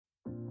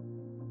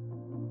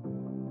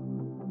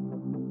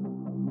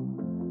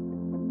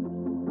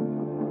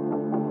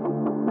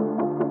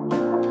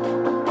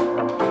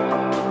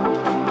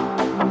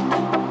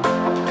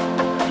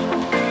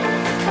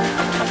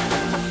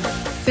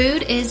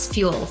is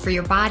fuel for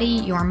your body,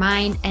 your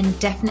mind, and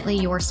definitely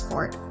your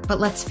sport. But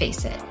let's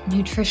face it,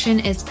 nutrition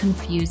is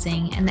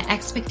confusing, and the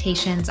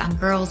expectations on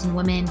girls and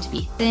women to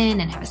be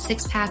thin and have a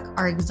six-pack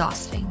are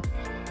exhausting.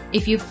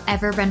 If you've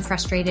ever been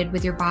frustrated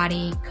with your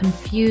body,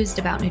 confused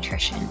about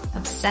nutrition,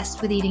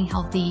 obsessed with eating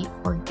healthy,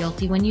 or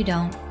guilty when you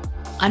don't,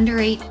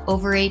 underate,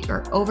 overate,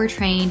 or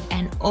overtrained,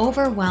 and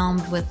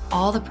overwhelmed with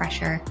all the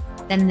pressure,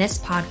 then this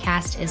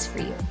podcast is for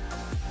you.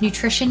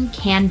 Nutrition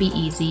can be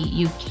easy.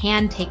 You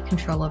can take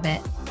control of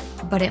it,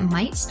 but it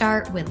might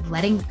start with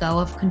letting go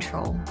of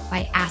control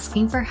by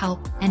asking for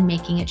help and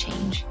making a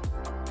change.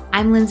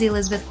 I'm Lindsay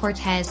Elizabeth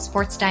Cortez,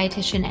 sports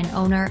dietitian and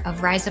owner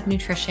of Rise Up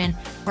Nutrition,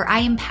 where I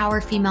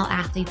empower female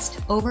athletes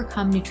to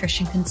overcome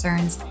nutrition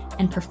concerns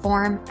and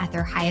perform at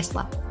their highest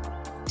level,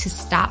 to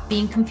stop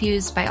being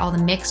confused by all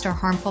the mixed or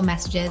harmful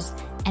messages,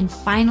 and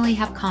finally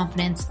have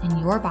confidence in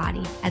your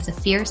body as a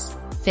fierce,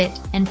 fit,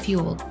 and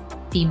fueled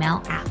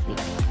female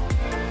athlete.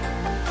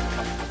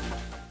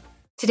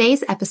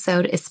 Today's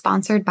episode is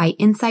sponsored by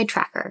Inside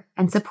Tracker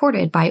and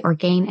supported by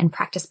Orgain and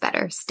Practice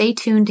Better. Stay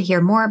tuned to hear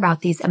more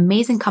about these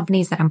amazing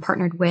companies that I'm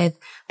partnered with.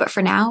 But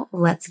for now,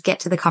 let's get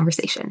to the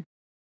conversation.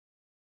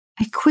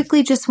 I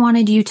quickly just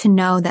wanted you to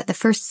know that the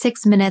first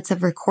 6 minutes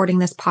of recording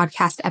this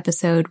podcast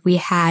episode, we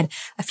had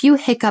a few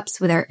hiccups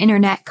with our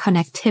internet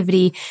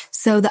connectivity.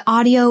 So the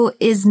audio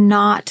is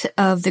not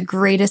of the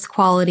greatest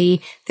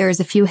quality. There's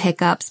a few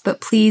hiccups,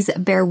 but please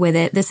bear with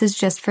it. This is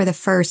just for the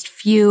first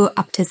few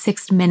up to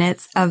 6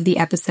 minutes of the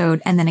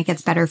episode, and then it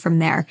gets better from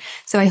there.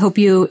 So I hope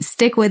you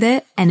stick with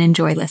it and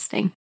enjoy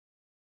listening.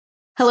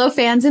 Hello,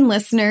 fans and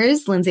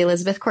listeners. Lindsay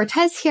Elizabeth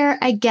Cortez here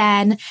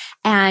again.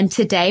 And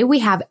today we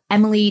have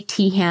Emily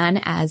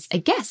Teehan as a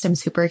guest. I'm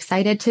super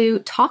excited to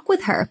talk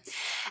with her.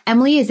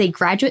 Emily is a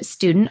graduate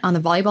student on the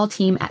volleyball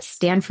team at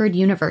Stanford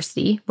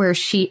University, where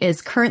she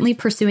is currently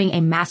pursuing a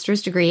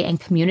master's degree in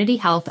community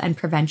health and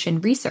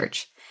prevention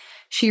research.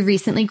 She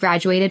recently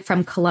graduated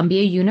from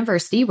Columbia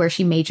University, where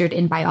she majored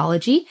in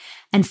biology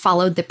and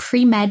followed the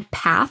pre-med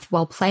path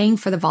while playing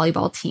for the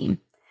volleyball team.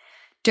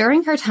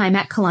 During her time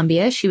at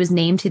Columbia, she was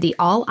named to the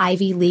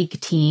All-Ivy League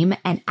team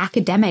and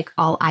Academic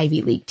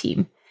All-Ivy League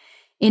team.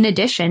 In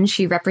addition,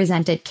 she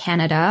represented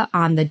Canada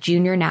on the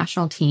junior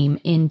national team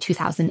in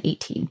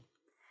 2018.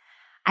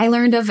 I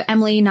learned of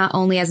Emily not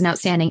only as an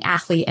outstanding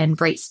athlete and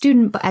bright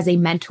student, but as a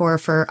mentor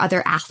for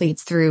other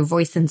athletes through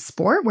Voice in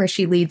Sport, where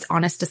she leads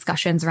honest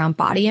discussions around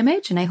body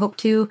image. And I hope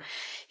to,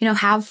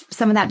 have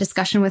some of that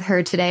discussion with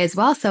her today as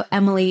well. So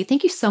Emily,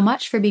 thank you so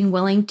much for being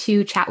willing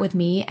to chat with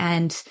me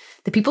and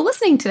the people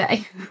listening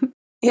today.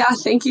 Yeah,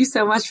 thank you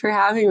so much for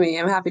having me.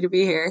 I'm happy to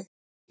be here.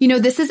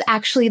 This is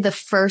actually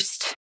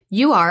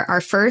you are our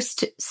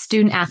first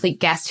student athlete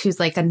guest who's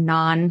like a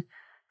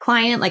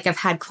non-client. Like I've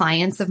had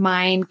clients of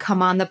mine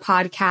come on the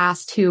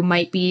podcast who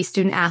might be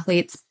student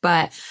athletes,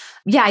 but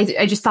yeah,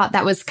 I just thought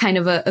that was kind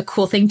of a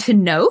cool thing to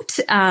note.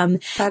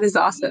 That is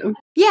awesome.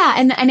 Yeah.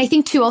 And I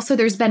think too, also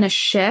there's been a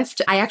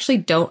shift. I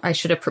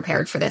should have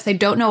prepared for this. I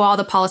don't know all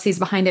the policies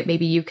behind it.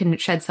 Maybe you can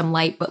shed some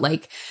light, but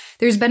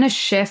there's been a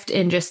shift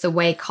in just the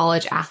way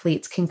college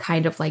athletes can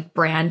kind of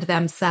brand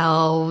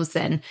themselves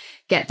and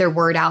get their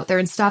word out there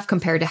and stuff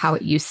compared to how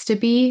it used to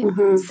be.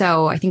 Mm-hmm.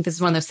 So I think this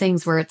is one of those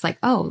things where it's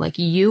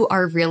you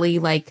are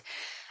really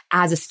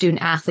as a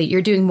student athlete,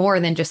 you're doing more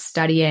than just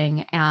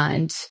studying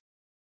and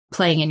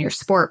playing in your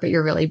sport, but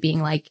you're really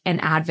being an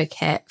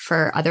advocate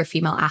for other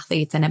female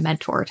athletes and a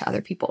mentor to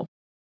other people.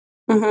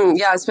 Mm-hmm.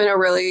 Yeah, it's been a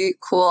really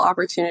cool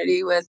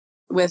opportunity with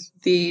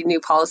the new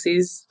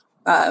policies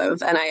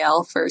of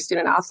NIL for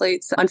student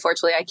athletes.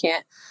 Unfortunately, I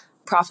can't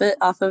profit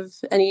off of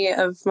any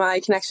of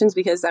my connections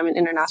because I'm an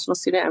international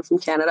student. I'm from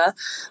Canada.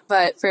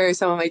 But for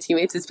some of my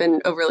teammates, it's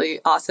been a really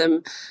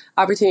awesome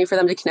opportunity for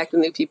them to connect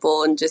with new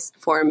people and just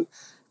form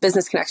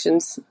business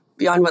connections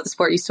beyond what the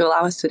sport used to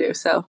allow us to do.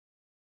 So,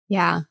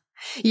 yeah.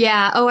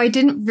 Yeah. Oh, I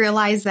didn't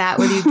realize that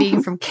with you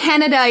being from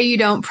Canada, you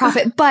don't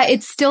profit, but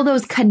it's still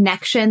those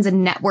connections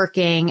and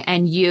networking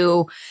and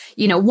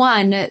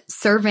one,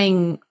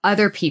 serving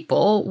other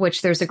people,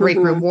 which there's a great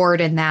mm-hmm.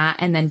 reward in that.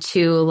 And then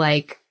two,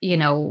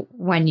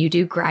 when you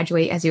do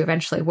graduate, as you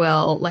eventually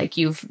will,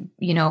 you've,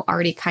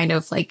 already kind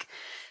of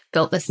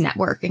built this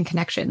network and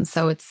connections.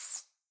 So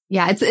it's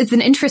an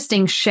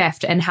interesting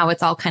shift and how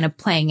it's all kind of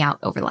playing out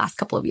over the last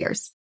couple of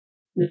years.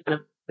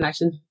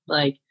 Connections,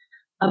 a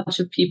bunch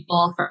of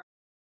people from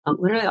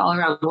literally all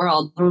around the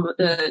world. Some of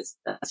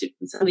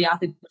the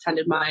athletes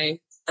attended my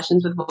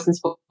sessions with Voice in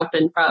Sport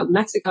from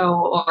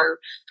Mexico or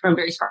from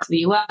various parts of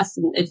the US.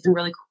 And it's been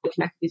really cool to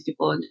connect with these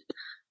people and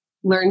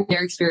learn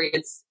their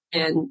experience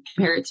and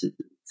compare it to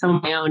some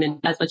of my own.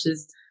 And as much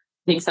as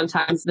I think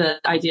sometimes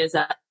the ideas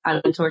that I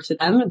mentor to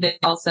them, they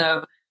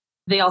also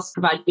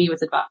provide me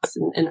with advice.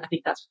 And I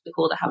think that's really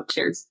cool to have a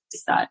shared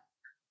space that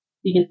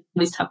you can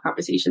at least have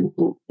conversations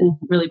and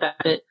really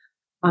benefit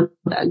on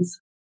both ends.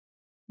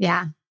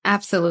 Yeah,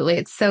 absolutely.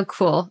 It's so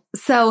cool.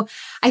 So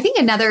I think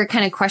another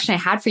kind of question I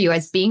had for you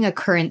as being a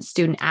current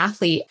student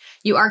athlete,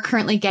 you are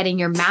currently getting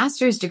your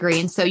master's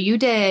degree. And so you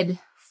did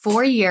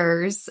 4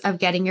 years of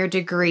getting your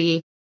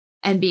degree.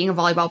 and being a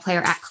volleyball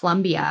player at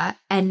Columbia,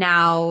 and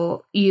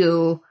now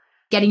you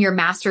getting your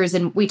master's.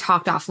 And we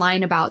talked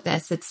offline about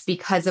this. It's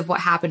because of what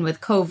happened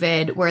with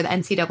COVID, where the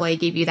NCAA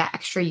gave you that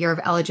extra year of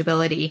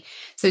eligibility.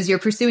 So as you're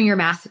pursuing your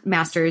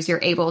master's,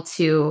 you're able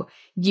to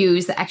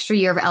use the extra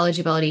year of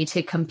eligibility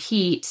to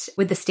compete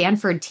with the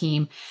Stanford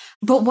team.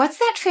 But what's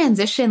that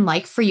transition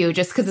like for you?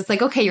 Just because it's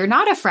like, okay, you're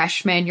not a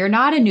freshman, you're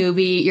not a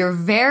newbie, you're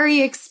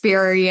very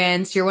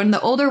experienced, you're one of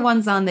the older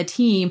ones on the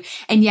team,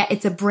 and yet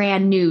it's a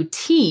brand new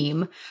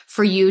team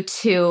for you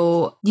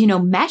to,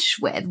 mesh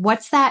with.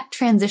 What's that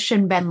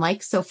transition been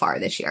like so far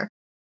this year?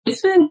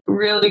 It's been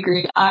really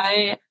great.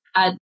 I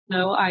had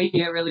no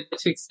idea really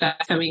what to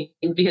expect coming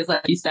in because,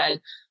 like you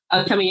said, I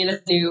was coming in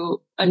as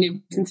a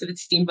new person to the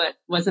team, but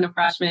wasn't a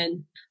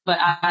freshman. But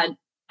I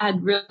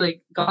had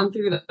really gone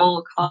through the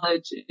whole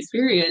college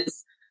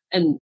experience,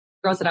 and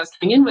girls that I was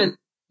coming in with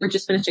were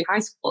just finishing high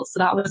school. So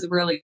that was a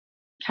really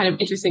kind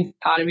of interesting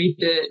dichotomy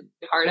to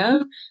be part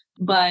of.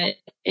 But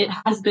it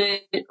has been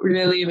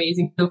really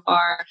amazing so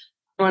far.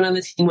 Everyone on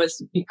the team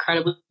was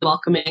incredibly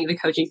welcoming. The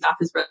coaching staff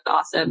is really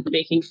awesome,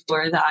 making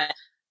sure that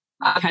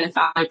I kind of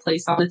found my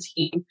place on the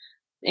team.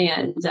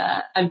 And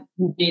I've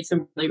made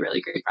some really,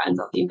 really great friends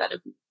on the team that have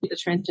made the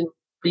transition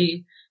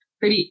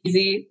pretty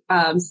easy.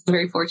 So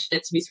very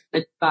fortunate to be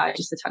surrounded by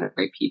just a ton of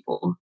great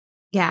people.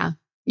 Yeah.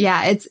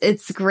 Yeah,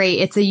 it's great.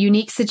 It's a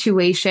unique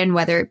situation,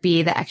 whether it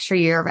be the extra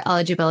year of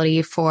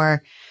eligibility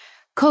for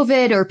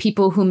COVID or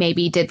people who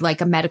maybe did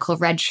like a medical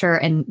red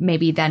shirt and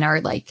maybe then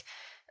are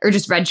or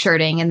just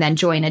redshirting and then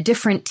join a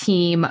different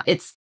team.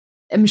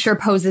 I'm sure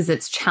poses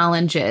its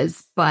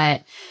challenges,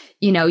 but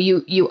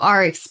you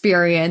are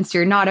experienced.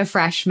 You're not a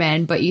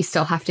freshman, but you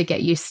still have to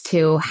get used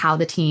to how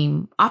the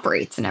team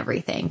operates and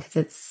everything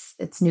because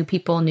it's new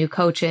people, new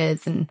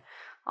coaches, and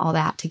all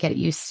that to get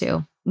used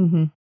to.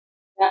 Mm-hmm.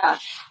 Yeah,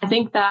 I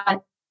think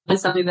that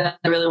was something that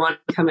I really wanted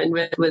to come in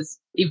with. Was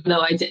even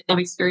though I didn't have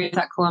experience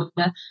at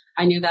Columbia,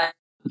 I knew that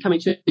coming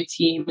to a new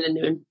team and a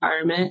new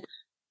environment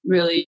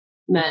really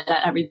meant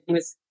that everything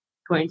was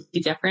going to be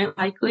different,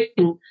 likely,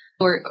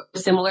 or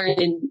similar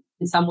in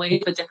some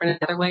ways, but different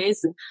in other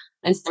ways.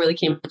 And so really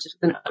came just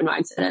with an open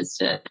mindset as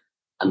to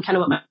kind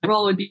of what my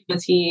role would be in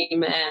the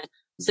team and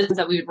systems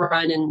that we would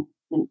run and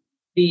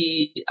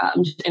the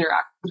just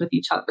interactions with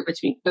each other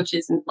between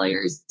coaches and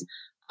players.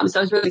 So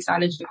I was really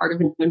excited to be part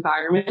of a new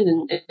environment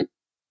and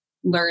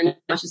learn as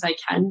much as I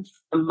can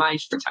from my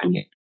short time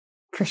here.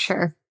 For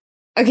sure.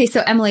 Okay,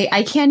 so Emily,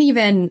 I can't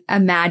even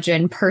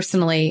imagine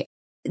personally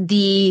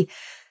the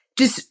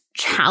just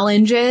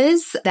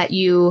challenges that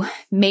you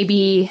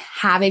maybe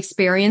have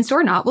experienced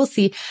or not, we'll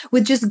see,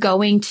 with just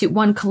going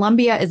to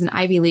Columbia is an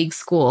Ivy League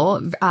school,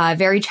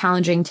 very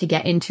challenging to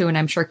get into and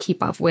I'm sure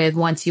keep up with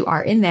once you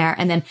are in there.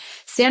 And then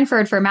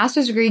Stanford for a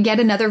master's degree, yet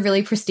another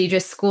really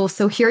prestigious school.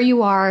 So here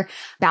you are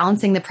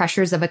balancing the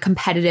pressures of a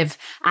competitive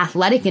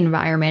athletic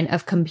environment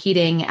of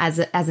competing as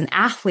an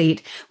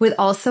athlete with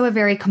also a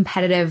very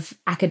competitive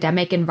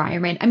academic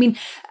environment. I mean,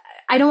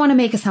 I don't want to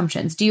make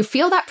assumptions. Do you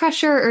feel that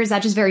pressure or is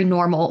that just very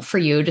normal for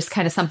you? Just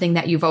kind of something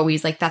that you've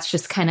always that's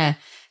just kind of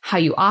how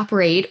you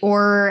operate?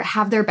 Or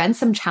have there been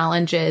some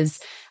challenges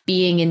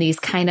being in these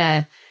kind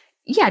of,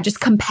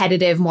 just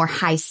competitive, more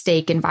high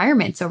stake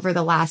environments over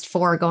the last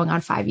 4 going on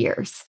 5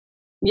 years?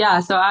 Yeah.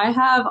 So I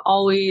have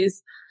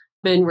always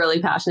been really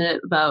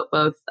passionate about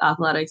both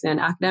athletics and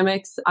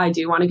academics. I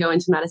do want to go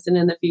into medicine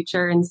in the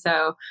future. And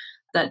so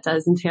that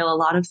does entail a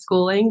lot of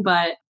schooling,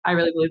 but I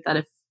really believe that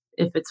if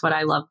it's what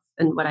I love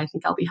and what I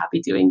think I'll be happy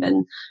doing,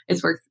 then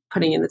it's worth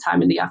putting in the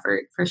time and the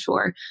effort for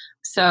sure.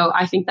 So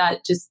I think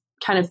that just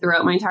kind of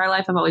throughout my entire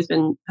life, I've always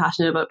been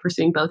passionate about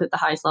pursuing both at the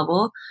highest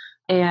level.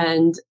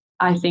 And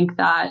I think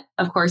that,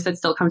 of course, that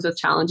still comes with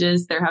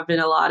challenges. There have been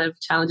a lot of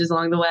challenges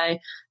along the way,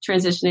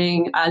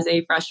 transitioning as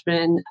a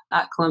freshman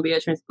at Columbia,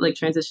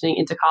 transitioning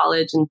into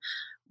college and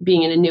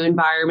being in a new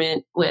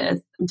environment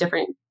with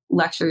different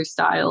lecture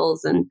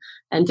styles and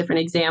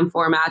different exam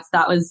formats.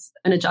 That was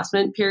an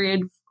adjustment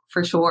period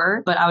for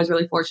sure. But I was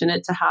really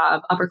fortunate to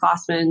have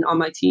upperclassmen on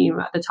my team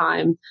at the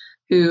time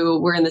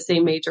who were in the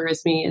same major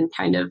as me and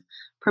kind of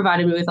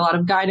provided me with a lot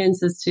of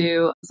guidance as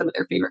to some of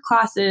their favorite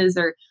classes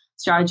or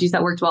strategies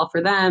that worked well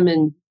for them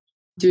and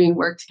doing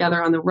work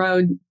together on the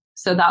road.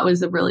 So that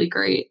was a really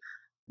great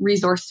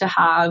resource to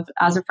have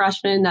as a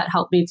freshman that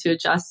helped me to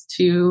adjust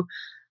to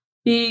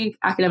the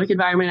academic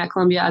environment at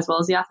Columbia as well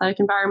as the athletic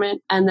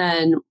environment. And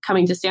then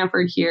coming to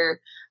Stanford here,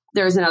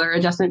 there was another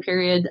adjustment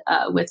period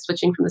with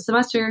switching from the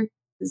semester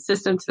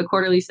system to the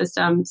quarterly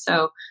system.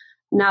 So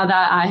now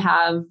that I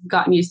have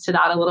gotten used to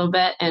that a little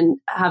bit and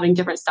having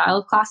different style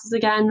of classes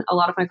again, a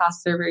lot of my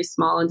classes are very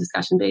small and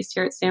discussion based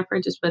here at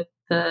Stanford, just with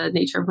the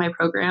nature of my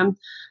program.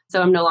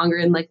 So I'm no longer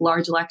in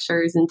large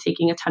lectures and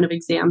taking a ton of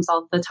exams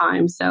all the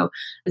time. So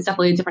it's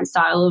definitely a different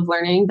style of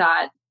learning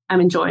that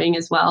I'm enjoying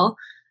as well.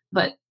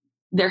 But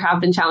there have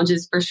been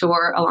challenges for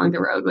sure along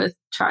the road with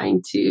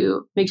trying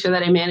to make sure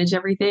that I manage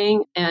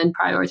everything and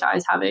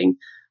prioritize having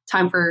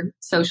time for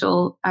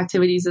social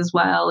activities as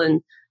well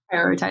and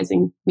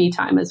prioritizing me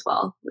time as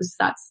well, because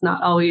that's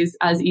not always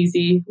as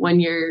easy when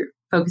you're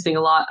focusing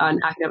a lot on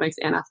academics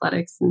and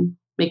athletics and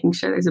making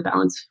sure there's a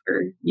balance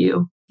for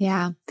you.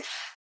 Yeah.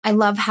 I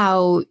love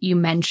how you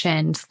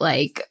mentioned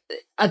like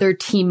other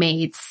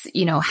teammates,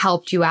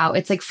 helped you out.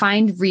 It's like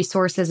find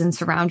resources and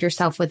surround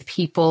yourself with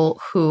people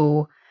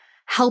who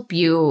help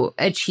you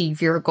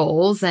achieve your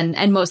goals.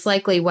 And most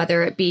likely,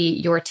 whether it be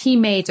your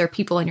teammates or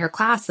people in your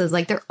classes,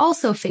 like they're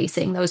also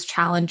facing those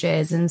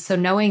challenges. And so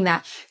knowing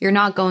that you're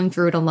not going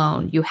through it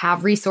alone, you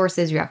have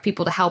resources, you have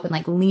people to help, and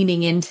like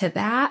leaning into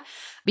that.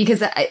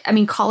 Because I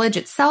mean, college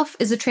itself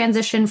is a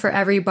transition for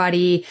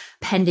everybody,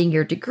 pending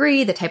your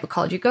degree, the type of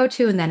college you go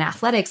to, and then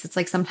athletics. It's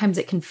like sometimes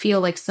it can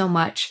feel like so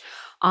much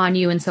on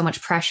you and so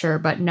much pressure,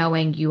 but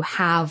knowing you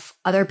have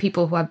other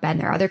people who have been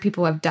there, other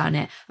people who have done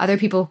it, other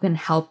people who can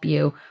help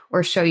you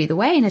or show you the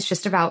way. And it's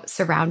just about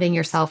surrounding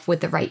yourself with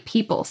the right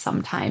people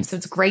sometimes. So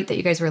it's great that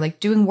you guys were like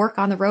doing work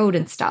on the road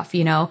and stuff,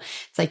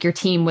 It's like your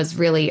team was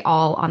really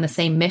all on the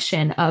same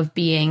mission of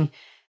being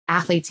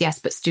athletes, yes,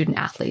 but student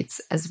athletes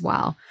as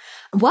well.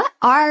 What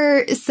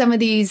are some of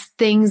these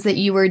things that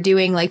you were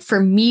doing like for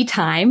me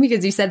time?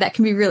 Because you said that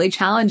can be really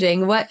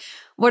challenging. What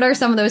are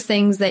some of those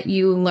things that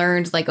you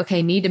learned, like,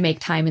 okay, need to make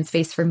time and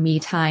space for me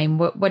time?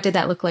 What did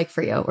that look like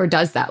for you? Or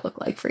does that look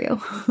like for you?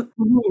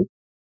 Mm-hmm.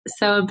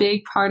 So a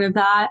big part of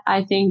that,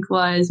 I think,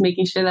 was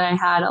making sure that I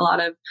had a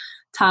lot of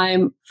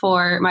time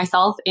for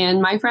myself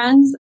and my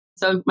friends.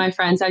 So my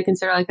friends, I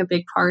consider like a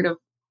big part of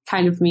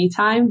kind of me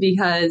time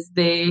because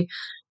they're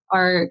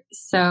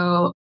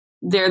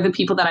the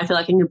people that I feel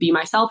like I can be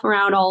myself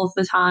around all of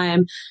the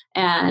time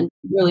and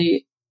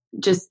really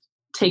just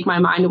take my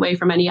mind away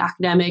from any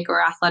academic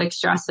or athletic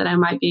stress that I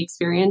might be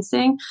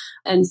experiencing.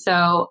 And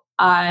so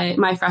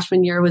my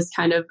freshman year was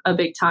kind of a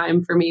big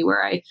time for me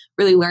where I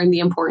really learned the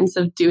importance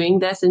of doing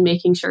this and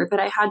making sure that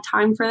I had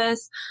time for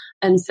this.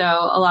 And so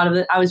a lot of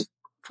it, I was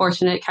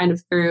fortunate kind of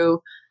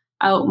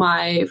throughout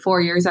my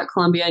 4 years at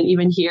Columbia and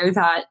even here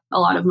that a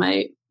lot of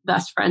my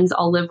best friends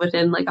all live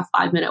within like a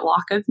 5-minute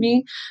walk of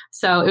me.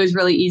 So it was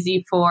really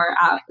easy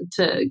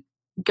to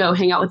go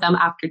hang out with them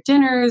after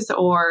dinners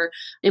or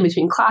in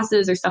between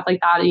classes or stuff like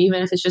that. And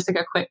even if it's just like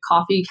a quick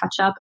coffee catch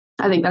up,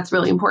 I think that's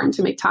really important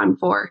to make time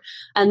for.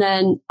 And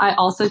then I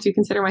also do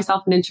consider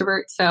myself an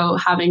introvert. So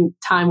having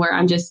time where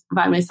I'm just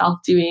by myself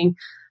doing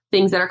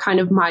things that are kind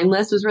of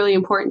mindless was really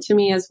important to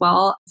me as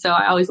well. So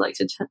I always like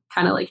to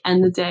kind of like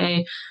end the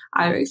day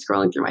either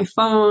scrolling through my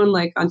phone,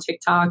 like on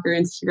TikTok or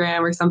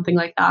Instagram or something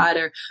like that,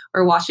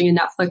 or watching a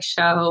Netflix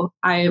show.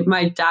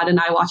 My dad and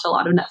I watch a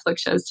lot of Netflix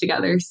shows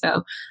together.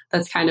 So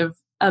that's kind of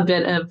a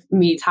bit of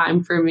me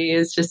time for me,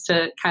 is just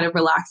to kind of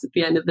relax at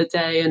the end of the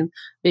day and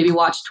maybe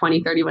watch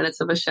 20-30 minutes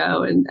of a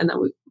show. And then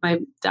my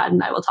dad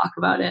and I will talk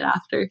about it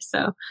after.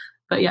 So,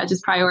 but yeah,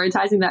 just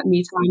prioritizing that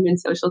me time and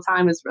social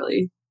time is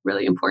really,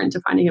 really important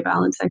to finding a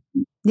balance, I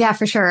think. Yeah,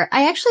 for sure.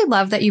 I actually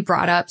love that you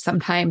brought up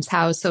sometimes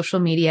how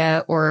social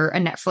media or a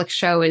Netflix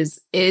show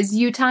is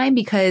you time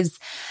because,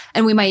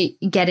 and we might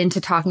get into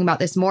talking about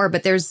this more,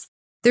 but there's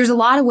a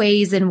lot of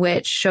ways in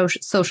which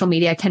social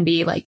media can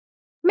be like,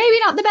 maybe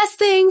not the best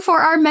thing for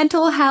our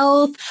mental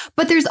health,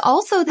 but there's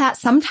also that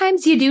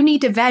sometimes you do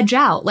need to veg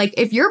out. Like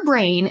if your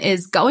brain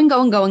is going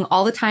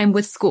all the time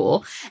with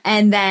school,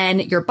 and then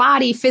your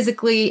body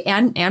physically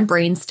and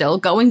brain still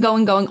going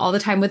all the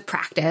time with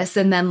practice.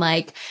 And then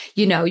like,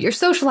 you're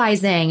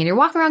socializing and you're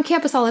walking around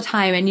campus all the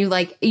time and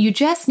you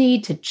just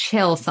need to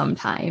chill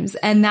sometimes.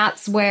 And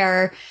that's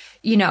where,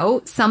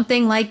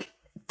 something like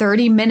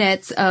 30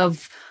 minutes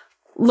of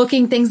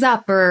looking things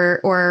up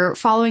or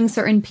following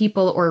certain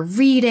people or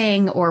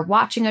reading or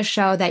watching a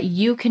show that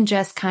you can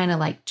just kind of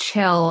like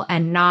chill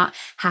and not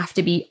have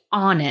to be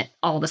on it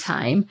all the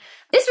time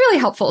is really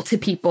helpful to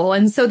people.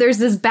 And so there's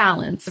this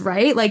balance,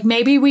 right? Like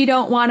maybe we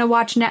don't want to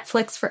watch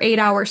Netflix for 8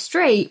 hours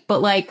straight,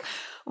 but like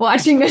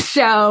watching a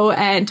show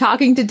and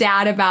talking to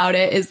dad about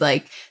it is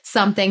like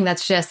something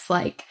that's just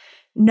like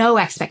no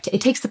expectation.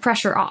 It takes the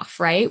pressure off,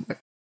 right?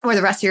 Or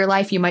the rest of your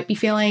life, you might be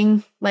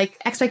feeling like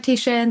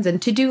expectations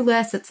and to-do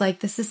lists. It's like,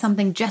 this is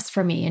something just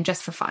for me and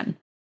just for fun.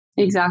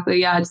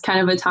 Exactly. Yeah. It's kind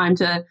of a time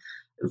to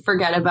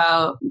forget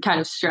about kind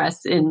of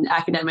stress in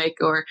academic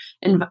or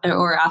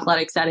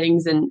athletic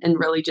settings and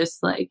really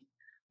just like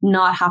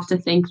not have to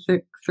think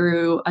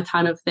through a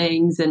ton of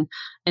things and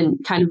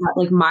kind of that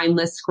like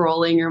mindless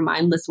scrolling or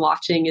mindless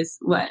watching is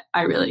what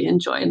I really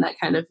enjoy in that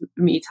kind of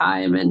me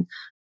time.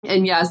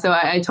 And yeah, so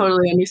I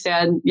totally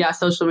understand. Yeah,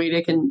 social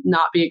media can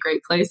not be a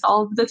great place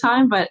all of the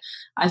time, but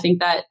I think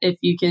that if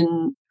you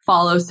can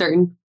follow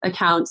certain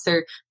accounts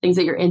or things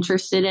that you're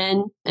interested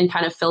in and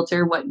kind of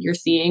filter what you're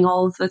seeing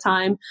all of the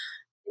time,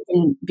 it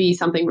can be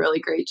something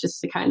really great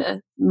just to kind of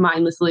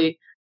mindlessly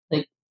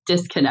like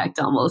disconnect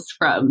almost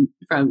from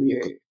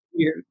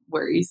your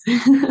worries.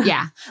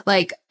 Yeah.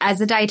 Like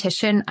as a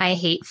dietitian, I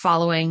hate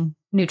following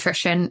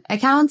nutrition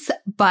accounts,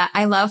 but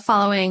I love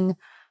following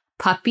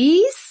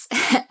puppies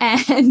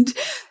and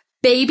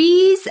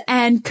babies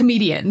and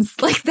comedians.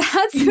 Like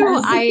that's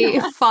who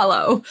I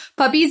follow.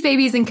 Puppies,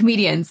 babies, and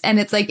comedians. And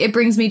it's like, it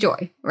brings me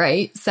joy.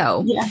 Right.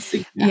 So yes,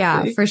 exactly.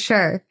 Yeah, for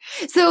sure.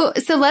 So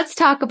let's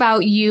talk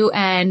about you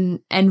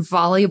and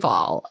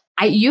volleyball.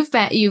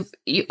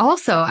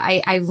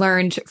 I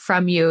learned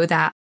from you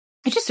that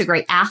you're just a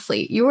great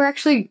athlete. You were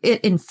actually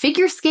in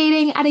figure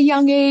skating at a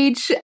young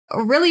age,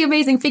 a really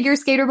amazing figure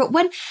skater.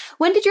 But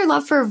when did your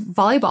love for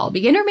volleyball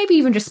begin, or maybe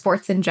even just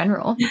sports in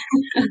general?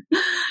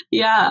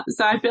 Yeah.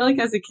 So I feel like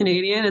as a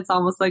Canadian, it's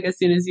almost like as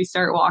soon as you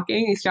start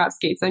walking, you strap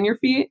skates on your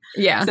feet.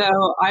 Yeah.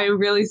 So I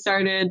really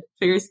started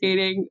figure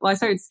skating. Well, I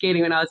started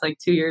skating when I was like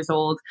 2 years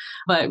old,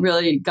 but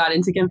really got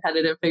into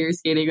competitive figure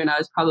skating when I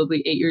was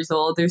probably 8 years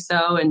old or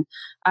so. And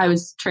I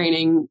was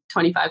training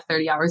 25,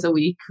 30 hours a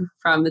week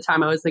from the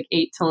time I was like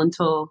 8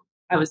 until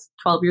I was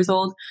 12 years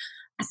old.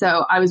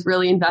 So I was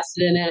really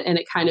invested in it, and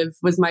it kind of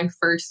was my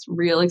first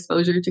real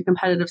exposure to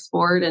competitive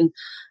sport, and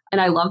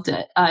I loved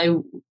it.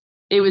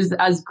 It was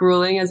as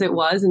grueling as it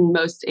was, and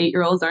most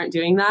 8-year-olds aren't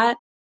doing that.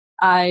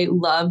 I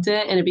loved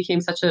it, and it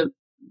became such a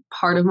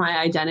part of my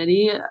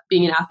identity.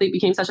 Being an athlete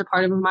became such a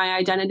part of my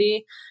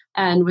identity,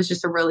 and was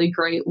just a really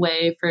great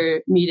way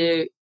for me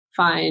to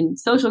find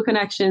social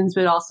connections,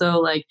 but also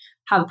like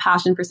have a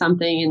passion for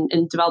something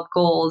and develop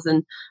goals.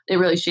 And it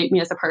really shaped me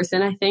as a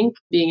person, I think,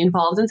 being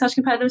involved in such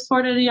competitive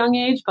sport at a young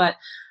age. But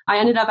I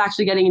ended up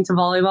actually getting into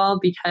volleyball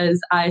because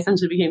I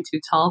essentially became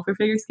too tall for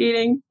figure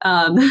skating.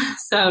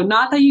 So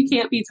not that you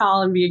can't be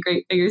tall and be a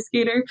great figure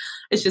skater.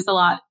 It's just a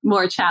lot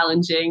more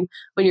challenging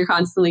when you're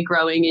constantly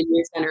growing and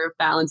your center of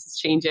balance is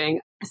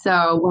changing.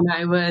 So when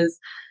I was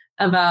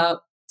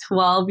about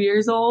 12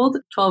 years old,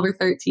 12 or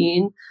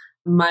 13,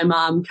 my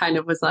mom kind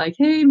of was like,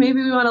 hey,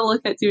 maybe we want to look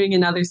at doing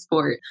another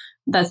sport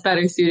that's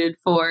better suited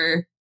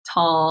for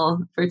tall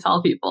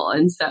people.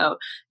 And so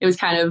it was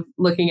kind of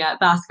looking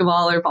at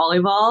basketball or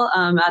volleyball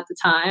at the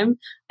time.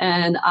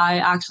 And I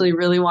actually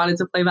really wanted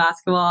to play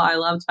basketball. I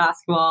loved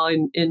basketball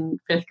in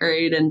fifth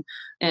grade, and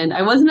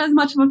I wasn't as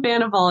much of a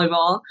fan of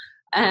volleyball.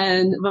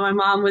 But my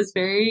mom was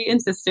very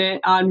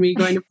insistent on me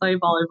going to play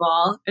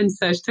volleyball. And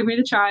so she took me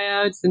to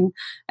tryouts and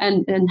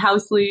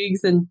house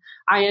leagues. And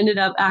I ended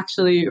up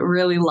actually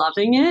really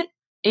loving it,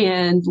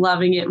 and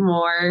loving it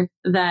more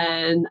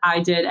than I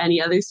did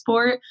any other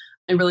sport.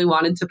 I really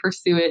wanted to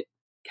pursue it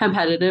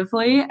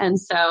competitively. And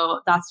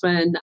so that's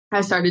when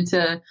I started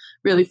to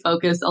really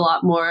focus a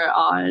lot more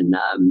on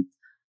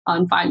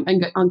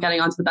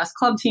getting onto the best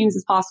club teams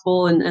as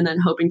possible, and then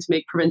hoping to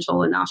make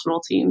provincial and national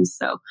teams.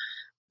 So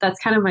that's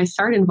kind of my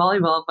start in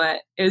volleyball,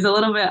 but it was a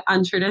little bit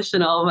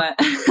untraditional, but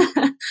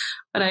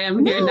but I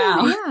am here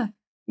now.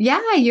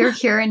 Yeah, you're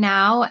here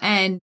now.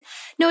 And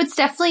no, it's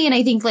definitely, and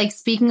I think like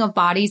speaking of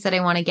bodies that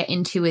I want to get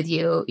into with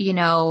you,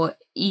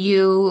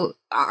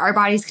 our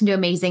bodies can do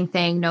amazing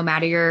things no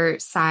matter your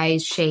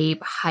size,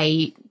 shape,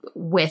 height,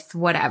 width,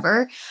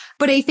 whatever.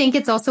 But I think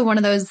it's also one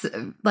of those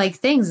like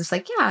things. It's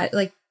like, yeah,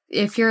 like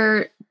if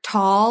you're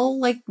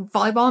tall, like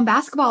volleyball and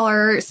basketball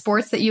are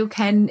sports that you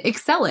can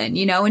excel in,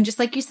 and just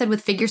like you said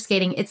with figure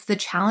skating, it's the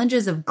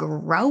challenges of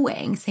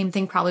growing. Same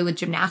thing probably with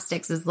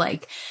gymnastics is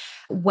like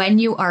when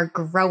you are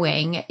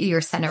growing,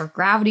 your center of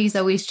gravity is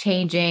always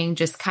changing,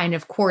 just kind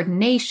of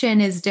coordination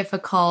is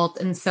difficult.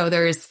 And so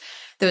there's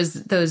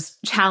those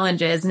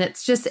challenges, and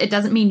it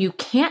doesn't mean you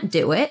can't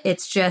do it.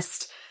 It's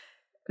just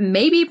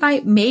maybe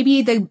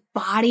the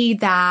body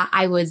that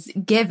I was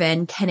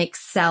given can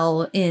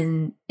excel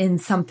in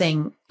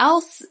something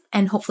else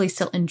and hopefully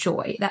still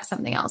enjoy that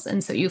something else.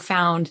 And so you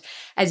found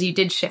as you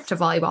did shift to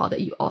volleyball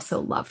that you also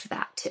loved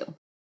that too.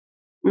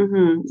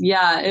 Mm-hmm.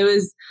 Yeah, it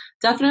was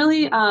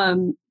definitely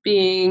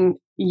being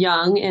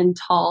young and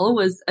tall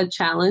was a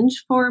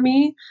challenge for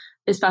me,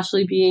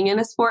 especially being in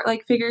a sport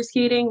like figure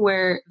skating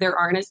where there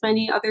aren't as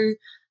many other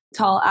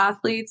tall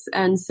athletes.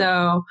 And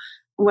so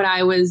when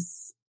I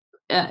was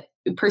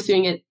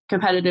pursuing it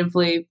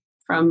competitively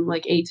from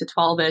like 8 to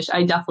 12-ish,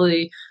 I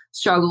definitely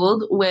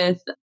struggled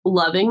with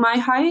loving my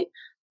height.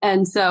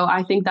 And so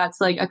I think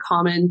that's like a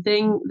common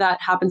thing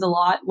that happens a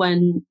lot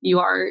when you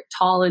are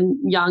tall and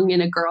young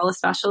and a girl,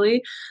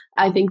 especially.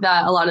 I think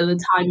that a lot of the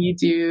time you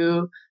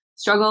do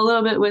struggle a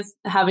little bit with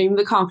having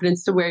the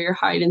confidence to wear your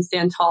height and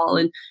stand tall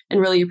and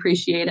really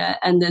appreciate it.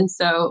 And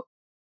so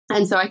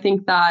I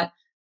think that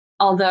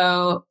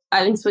although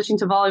I think switching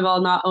to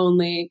volleyball not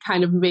only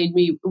kind of made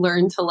me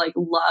learn to like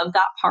love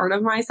that part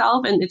of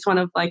myself. And it's one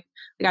of like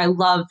I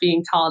love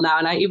being tall now.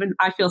 And I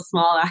feel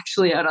small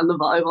actually out on the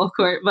volleyball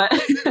court, but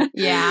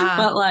yeah,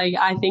 but like,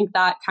 I think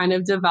that kind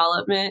of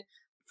development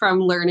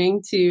from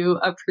learning to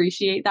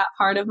appreciate that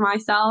part of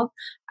myself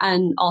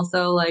and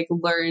also like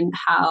learn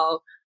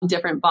how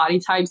different body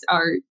types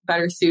are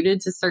better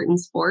suited to certain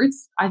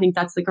sports. I think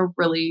that's like a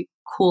really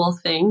cool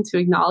thing to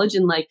acknowledge.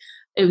 And like,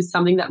 it was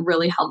something that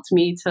really helped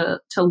me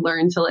to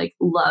learn to like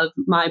love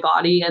my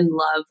body and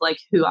love like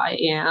who I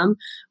am,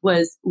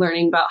 was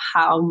learning about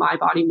how my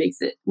body makes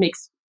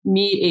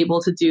me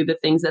able to do the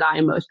things that I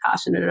am most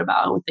passionate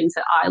about and things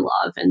that I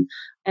love and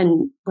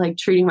like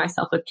treating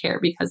myself with care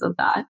because of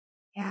that.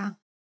 Yeah.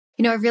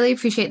 I really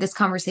appreciate this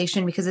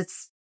conversation because I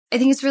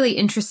think it's really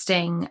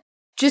interesting.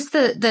 Just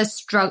the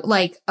struggle,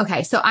 like,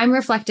 okay, so I'm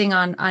reflecting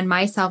on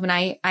myself, and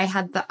I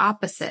had the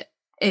opposite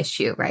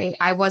issue, right?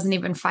 I wasn't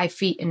even 5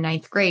 feet in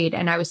ninth grade,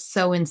 and I was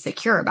so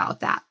insecure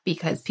about that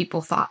because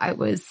people thought I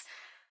was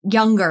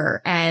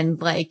younger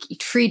and like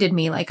treated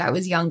me like I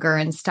was younger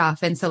and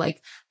stuff. And so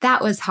like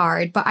that was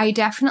hard. But I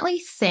definitely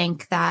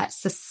think that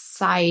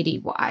society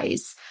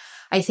wise,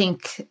 I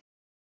think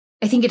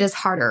it is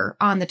harder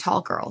on the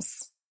tall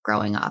girls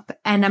growing up.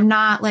 And I'm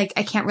not like,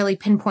 I can't really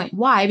pinpoint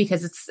why,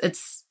 because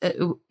it's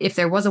if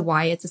there was a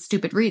why, it's a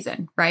stupid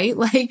reason, right?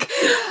 Like,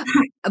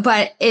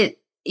 but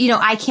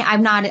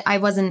I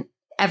wasn't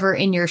ever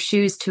in your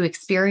shoes to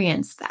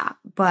experience that.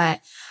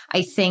 But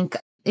I think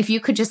if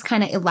you could just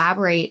kind of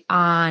elaborate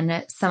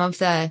on some of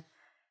the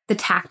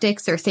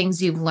tactics or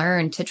things you've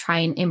learned to try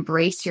and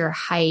embrace your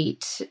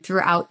height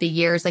throughout the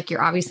years, like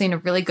you're obviously in a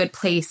really good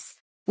place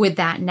with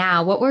that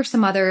now. What were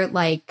some other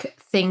like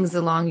things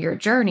along your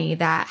journey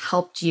that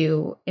helped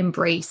you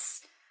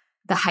embrace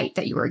the height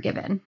that you were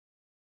given?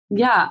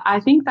 Yeah, I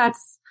think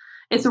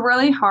it's a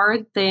really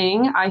hard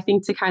thing, I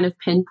think, to kind of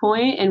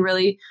pinpoint and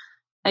really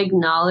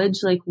acknowledge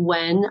like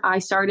when I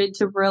started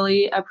to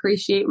really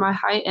appreciate my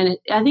height. And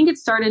I think it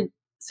started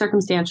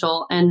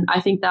circumstantial. And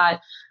I think that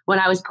when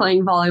I was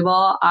playing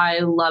volleyball, I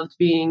loved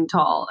being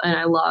tall and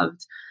I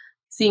loved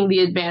seeing the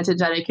advantage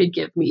that it could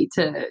give me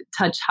to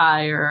touch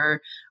higher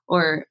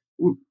or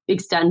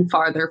extend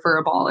farther for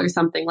a ball or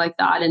something like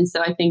that. And so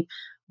I think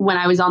when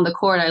I was on the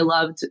court, I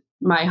loved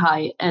my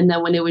height. And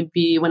then when I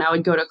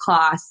would go to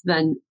class,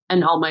 then,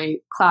 and all my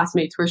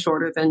classmates were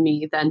shorter than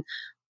me, then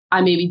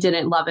I maybe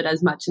didn't love it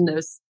as much in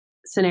those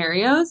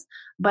scenarios.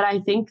 But I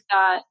think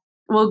that,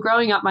 well,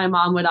 growing up, my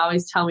mom would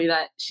always tell me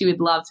that she would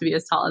love to be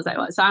as tall as I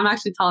was. So I'm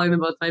actually taller than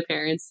both my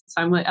parents.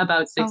 So I'm like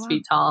about 6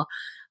 feet tall.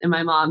 And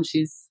my mom,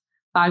 she's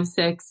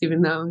 5'6",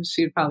 even though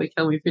she'd probably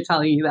kill me for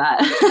telling you that.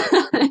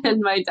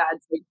 And my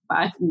dad's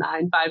like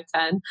 5'9",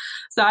 5'10".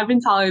 So I've been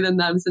taller than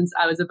them since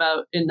I was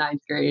about in 9th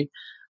grade.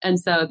 And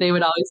so they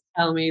would always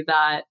tell me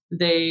that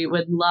they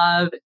would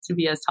love to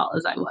be as tall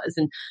as I was.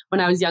 And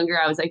when I was younger,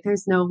 I was like,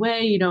 there's no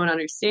way, you don't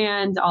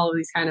understand all of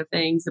these kind of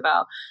things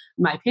about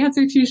my pants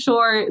are too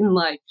short and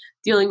like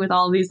dealing with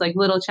all of these like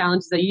little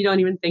challenges that you don't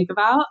even think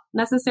about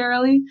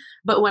necessarily.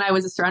 But when I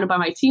was surrounded by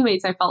my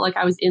teammates, I felt like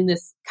I was in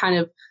this kind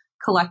of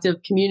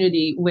collective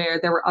community where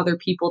there were other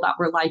people that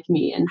were like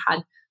me and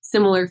had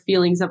similar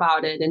feelings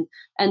about it.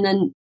 And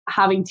then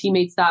having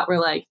teammates that were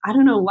like, I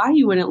don't know why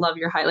you wouldn't love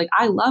your height. Like,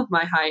 I love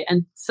my height.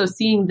 And so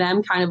seeing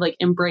them kind of like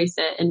embrace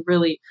it and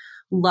really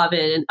love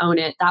it and own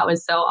it, that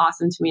was so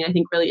awesome to me. I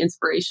think really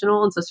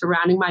inspirational. And so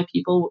surrounding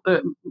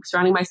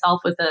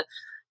myself with a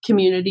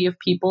community of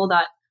people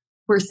that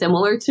were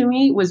similar to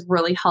me was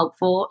really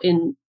helpful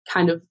in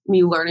kind of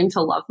me learning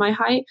to love my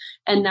height.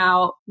 And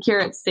now here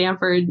at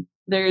Stanford,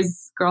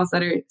 there's girls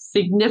that are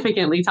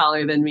significantly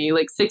taller than me,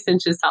 like 6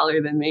 inches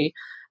taller than me.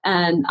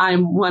 And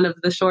I'm one of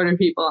the shorter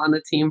people on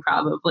the team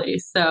probably.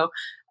 So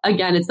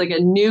again, it's like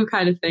a new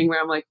kind of thing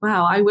where I'm like,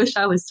 wow, I wish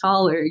I was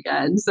taller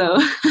again. So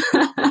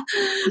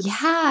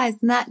yeah,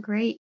 isn't that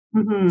great?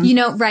 Mm-hmm. You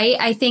know, right?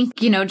 I think,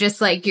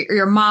 just like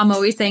your mom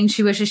always saying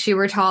she wishes she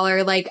were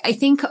taller. Like, I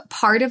think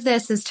part of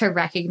this is to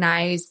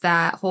recognize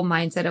that whole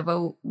mindset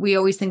of, we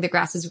always think the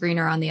grass is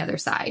greener on the other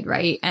side,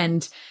 right?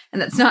 And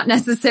that's not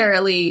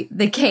necessarily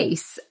the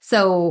case.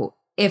 So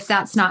if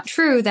that's not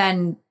true,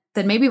 then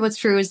maybe what's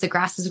true is the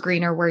grass is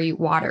greener where you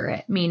water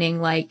it. Meaning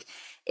like,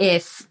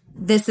 if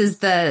this is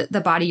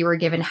the body you were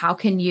given, how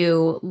can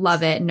you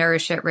love it,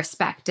 nourish it,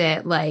 respect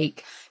it,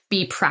 like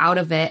be proud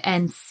of it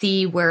and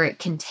see where it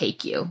can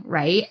take you,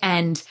 right?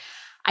 And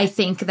I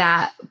think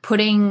that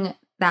putting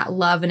that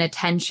love and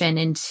attention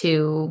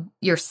into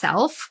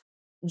yourself,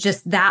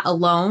 just that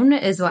alone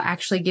is what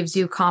actually gives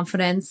you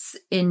confidence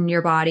in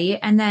your body.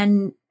 And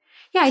then,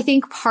 yeah, I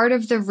think part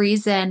of the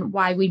reason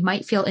why we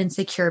might feel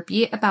insecure,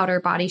 be it about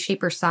our body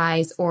shape or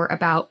size or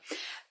about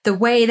the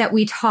way that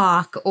we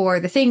talk or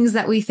the things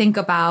that we think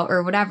about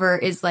or whatever,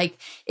 is like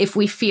if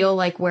we feel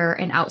like we're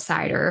an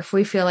outsider, if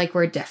we feel like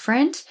we're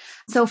different.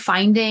 So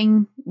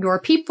finding your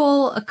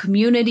people, a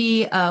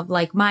community of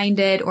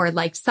like-minded or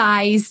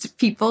like-sized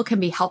people can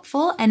be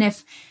helpful. And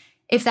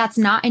if that's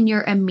not in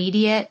your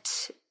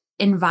immediate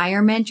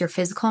environment, your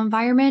physical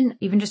environment,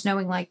 even just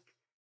knowing like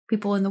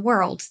people in the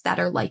world that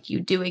are like you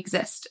do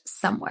exist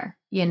somewhere,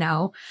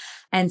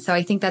 And so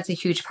I think that's a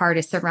huge part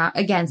is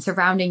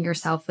surrounding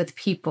yourself with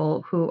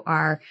people who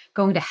are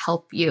going to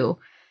help you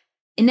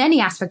in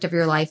any aspect of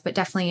your life, but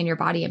definitely in your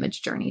body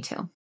image journey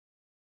too.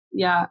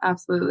 Yeah,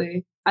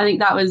 absolutely. I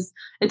think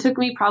it took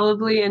me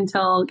probably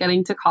until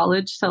getting to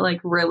college to like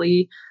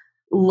really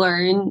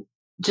learn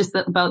just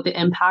about the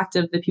impact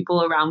of the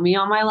people around me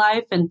on my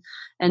life and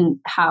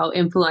how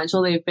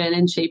influential they've been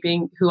in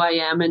shaping who I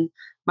am and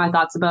my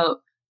thoughts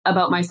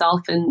about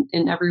myself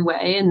in every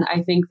way. And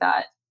I think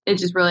that it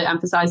just really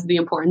emphasizes the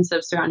importance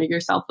of surrounding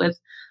yourself with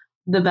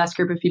the best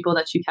group of people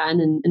that you can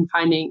and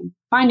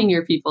finding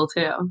your people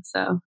too.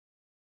 So.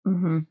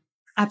 Mm-hmm.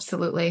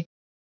 Absolutely.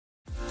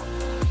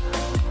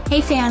 Hey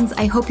fans,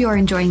 I hope you are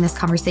enjoying this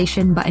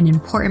conversation, but an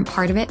important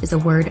part of it is a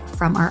word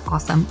from our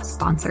awesome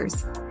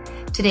sponsors.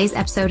 Today's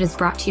episode is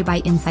brought to you by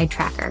Inside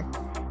Tracker.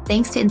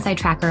 Thanks to Inside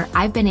Tracker,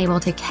 I've been able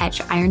to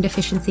catch iron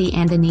deficiency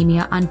and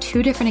anemia on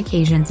 2 different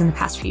occasions in the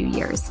past few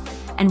years.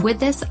 And with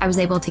this, I was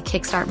able to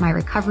kickstart my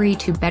recovery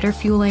to better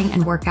fueling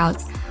and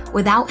workouts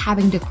without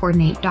having to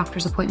coordinate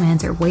doctor's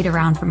appointments or wait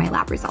around for my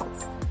lab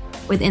results.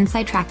 With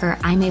Inside Tracker,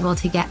 I'm able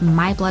to get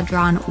my blood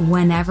drawn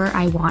whenever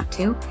I want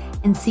to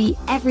and see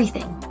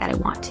everything that I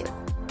want to.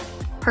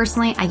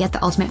 Personally, I get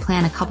the Ultimate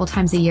Plan a couple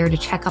times a year to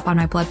check up on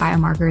my blood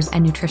biomarkers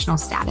and nutritional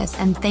status.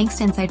 And thanks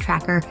to Inside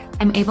Tracker,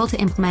 I'm able to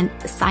implement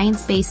the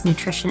science-based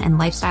nutrition and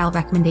lifestyle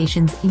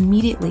recommendations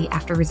immediately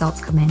after results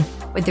come in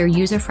with their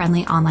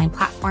user-friendly online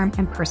platform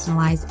and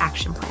personalized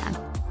action plan.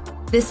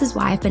 This is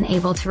why I've been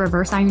able to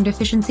reverse iron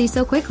deficiency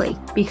so quickly,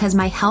 because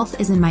my health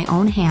is in my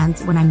own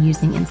hands when I'm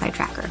using Inside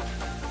Tracker.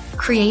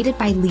 Created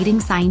by leading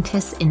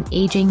scientists in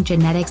aging,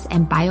 genetics,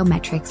 and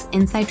biometrics,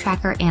 Inside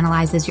Tracker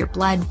analyzes your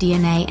blood,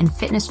 DNA, and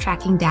fitness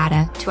tracking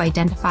data to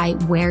identify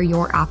where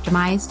you're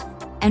optimized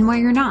and where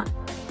you're not.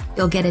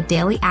 You'll get a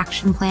daily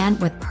action plan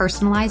with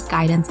personalized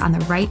guidance on the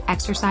right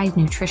exercise,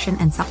 nutrition,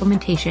 and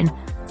supplementation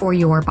for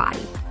your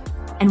body.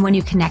 And when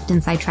you connect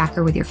Inside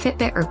Tracker with your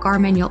Fitbit or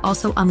Garmin, you'll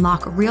also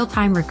unlock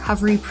real-time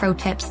recovery pro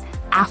tips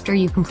after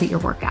you complete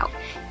your workout.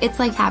 It's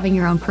like having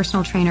your own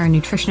personal trainer and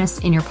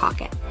nutritionist in your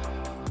pocket.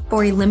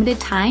 For a limited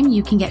time,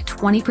 you can get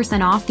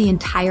 20% off the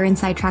entire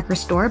Inside Tracker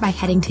store by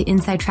heading to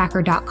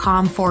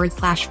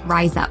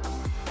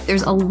insidetracker.com/riseup.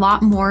 There's a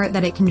lot more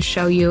that it can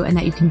show you and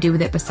that you can do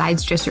with it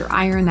besides just your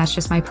iron. That's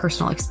just my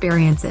personal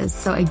experiences.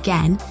 So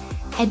again,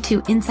 head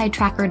to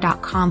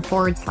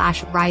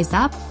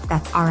insidetracker.com/riseup.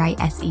 That's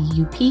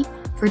RISEUP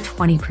for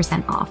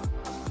 20% off.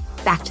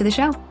 Back to the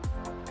show.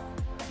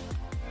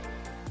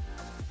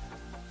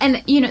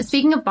 And,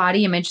 speaking of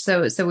body image,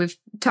 so we've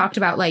talked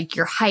about like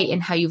your height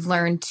and how you've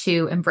learned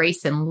to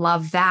embrace and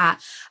love that.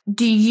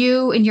 Do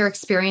you, in your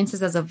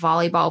experiences as a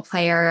volleyball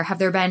player, have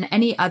there been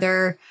any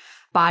other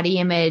body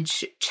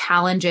image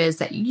challenges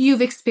that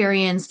you've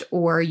experienced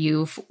or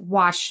you've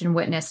watched and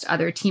witnessed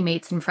other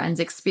teammates and friends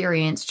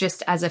experience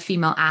just as a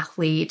female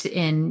athlete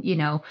in,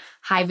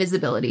 high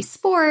visibility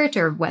sport,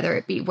 or whether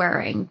it be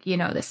wearing,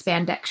 the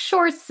spandex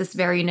shorts, this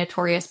very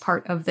notorious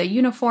part of the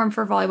uniform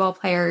for volleyball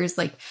players?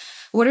 Like,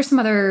 what are some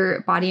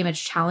other body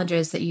image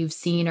challenges that you've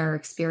seen or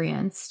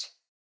experienced?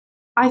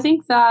 I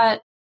think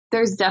that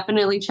there's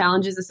definitely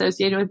challenges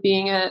associated with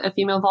being a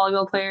female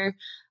volleyball player,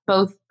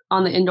 both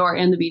on the indoor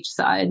and the beach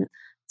side.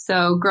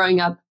 So growing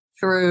up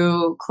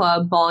through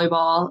club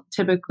volleyball,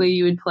 typically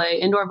you would play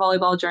indoor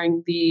volleyball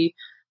during the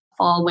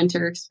fall,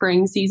 winter,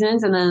 spring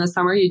seasons. And then in the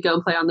summer, you'd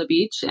go play on the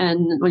beach.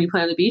 And when you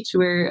play on the beach, you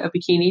wear a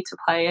bikini to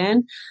play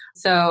in.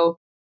 So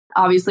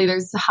obviously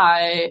there's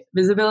high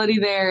visibility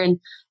there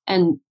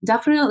and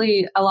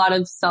definitely a lot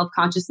of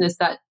self-consciousness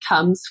that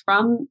comes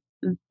from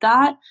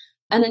that.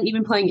 And then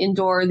even playing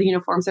indoor, the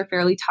uniforms are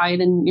fairly tight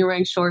and you're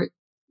wearing short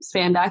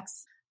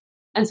spandex.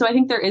 And so I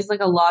think there is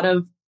like a lot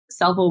of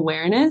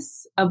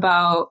self-awareness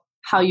about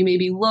how you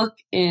maybe look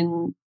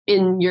in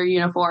your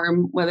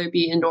uniform, whether it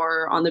be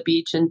indoor or on the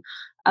beach. And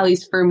at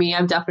least for me,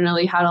 I've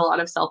definitely had a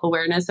lot of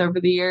self-awareness over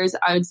the years.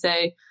 I would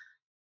say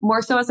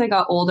more so as I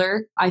got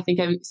older, I think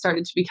I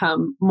started to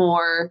become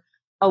more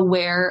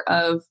aware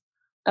of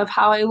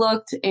how I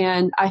looked.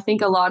 And I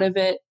think a lot of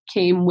it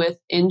came with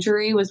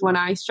injury was when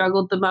I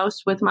struggled the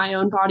most with my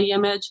own body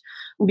image,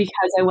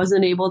 because I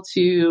wasn't able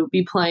to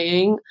be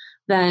playing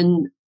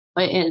then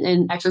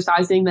and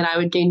exercising, then I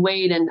would gain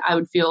weight and I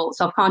would feel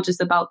self-conscious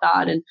about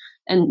that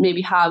and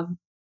maybe have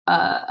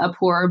a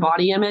poor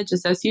body image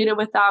associated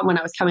with that when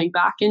I was coming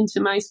back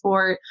into my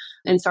sport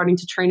and starting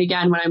to train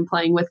again when I'm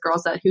playing with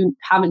girls who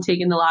haven't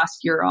taken the last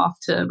year off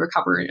to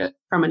recover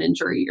from an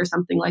injury or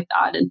something like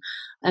that.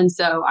 And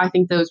so I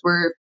think those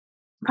were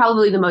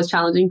probably the most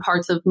challenging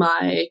parts of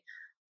my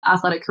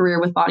athletic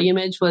career with body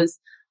image, was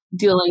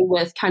dealing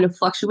with kind of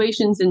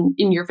fluctuations in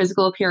your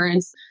physical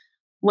appearance.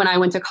 When I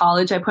went to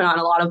college, I put on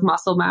a lot of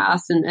muscle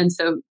mass. And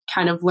so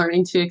kind of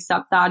learning to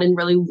accept that and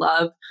really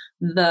love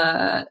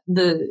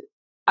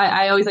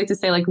I always like to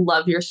say, like,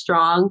 love your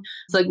strong.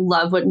 It's like,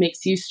 love what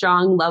makes you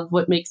strong, love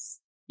what makes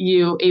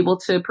you able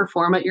to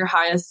perform at your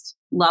highest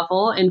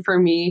level. And for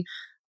me,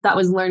 that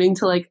was learning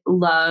to like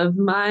love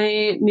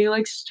my new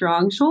like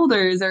strong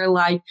shoulders, or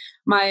like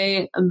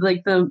my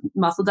like the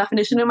muscle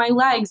definition in my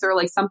legs, or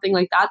like something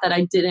like that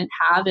I didn't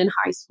have in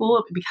high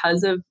school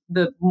because of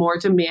the more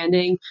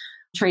demanding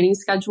training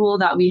schedule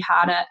that we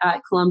had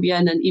at Columbia.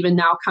 And then even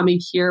now coming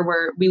here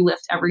where we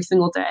lift every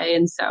single day.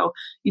 And so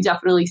you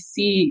definitely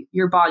see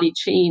your body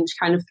change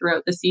kind of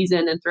throughout the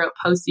season and throughout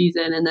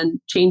postseason, and then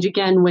change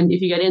again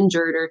if you get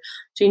injured, or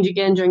change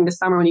again during the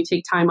summer when you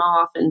take time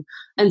off. And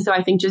so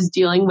I think just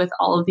dealing with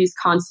all of these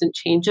constant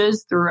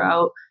changes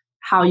throughout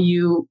how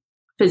you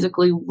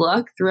physically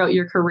look throughout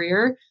your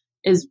career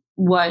is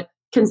what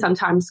can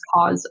sometimes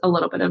cause a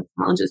little bit of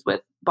challenges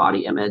with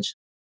body image.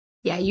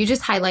 Yeah, you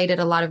just highlighted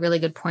a lot of really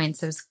good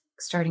points. I was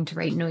starting to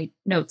write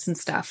notes and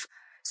stuff.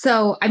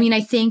 So, I mean,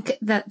 I think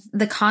that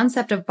the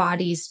concept of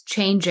bodies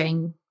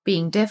changing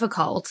being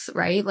difficult,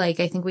 right? Like,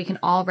 I think we can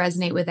all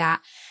resonate with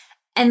that.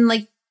 And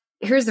like,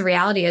 here's the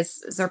reality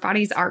is our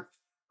bodies are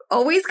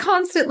always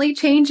constantly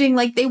changing.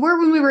 Like they were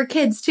when we were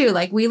kids too.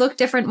 Like we look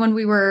different when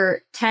we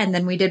were 10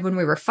 than we did when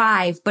we were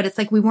 5, but it's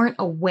like we weren't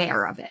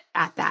aware of it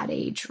at that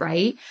age,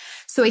 right?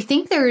 So I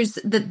think there's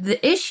the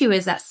issue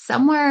is that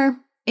somewhere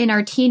in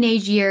our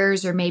teenage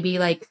years, or maybe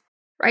like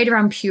right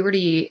around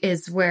puberty,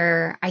 is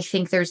where I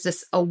think there's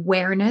this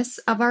awareness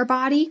of our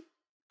body.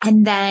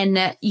 And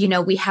then, you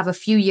know, we have a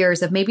few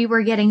years of maybe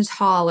we're getting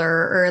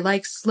taller or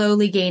like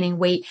slowly gaining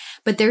weight.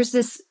 But there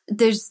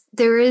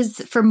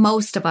is for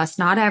most of us,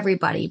 not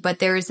everybody, but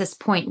there is this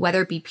point,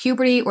 whether it be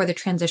puberty or the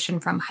transition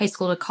from high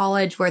school to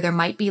college, where there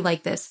might be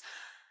like this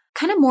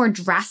kind of more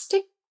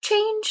drastic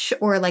change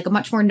or like a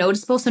much more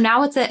noticeable. So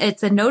now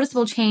it's a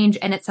noticeable change,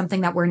 and it's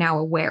something that we're now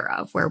aware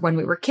of, where when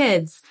we were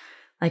kids,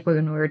 like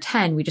when we were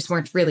 10, we just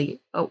weren't really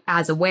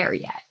as aware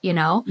yet, you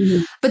know?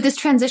 Mm-hmm. But this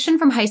transition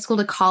from high school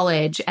to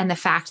college, and the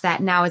fact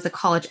that now as a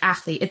college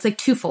athlete, it's like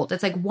twofold.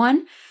 It's like,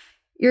 one,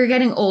 you're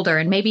getting older,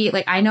 and maybe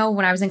like, I know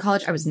when I was in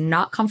college, I was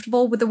not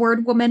comfortable with the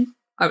word woman.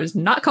 I was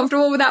not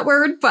comfortable with that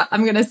word, but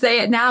I'm going to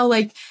say it now.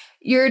 Like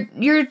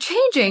you're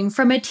changing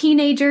from a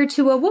teenager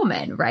to a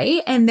woman,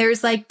 right? And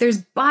there's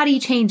body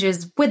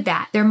changes with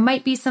that. There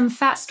might be some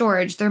fat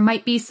storage. There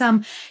might be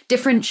some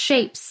different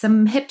shapes,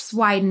 some hips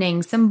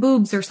widening, some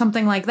boobs or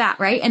something like that,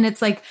 right? And it's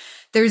like,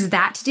 there's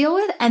that to deal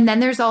with. And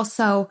then there's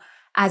also,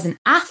 as an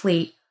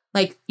athlete,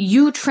 like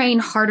you train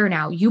harder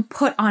now, you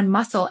put on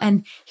muscle.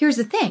 And here's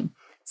the thing.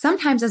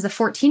 Sometimes as a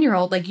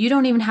 14-year-old, like you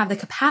don't even have the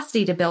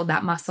capacity to build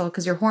that muscle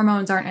because your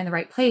hormones aren't in the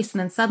right place. And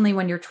then suddenly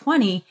when you're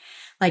 20,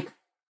 like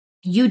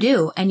you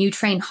do, and you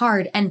train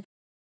hard, and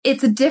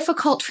it's a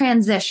difficult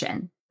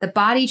transition. The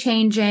body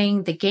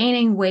changing, the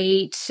gaining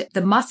weight,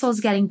 the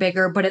muscles getting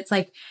bigger, but it's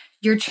like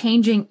you're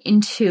changing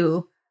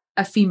into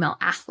a female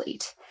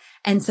athlete.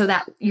 And so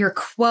that your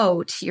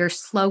quote, your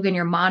slogan,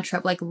 your mantra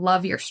of like,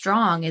 love you're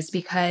strong, is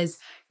because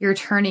you're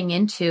turning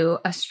into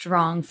a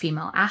strong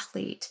female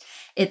athlete.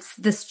 It's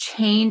this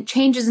change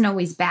isn't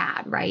always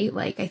bad, right?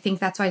 Like, I think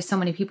that's why so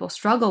many people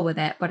struggle with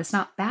it, but it's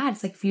not bad.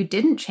 It's like, if you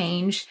didn't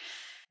change,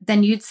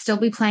 then you'd still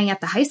be playing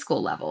at the high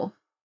school level,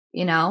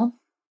 you know,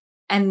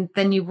 and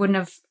then you wouldn't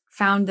have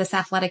found this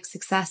athletic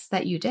success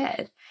that you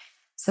did.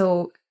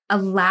 So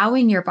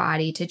allowing your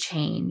body to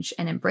change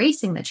and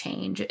embracing the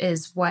change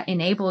is what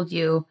enabled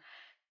you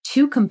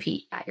to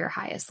compete at your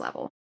highest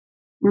level.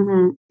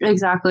 Mm-hmm.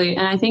 Exactly.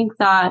 And I think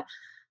that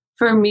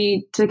for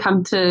me to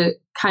come to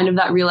kind of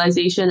that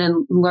realization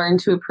and learn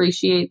to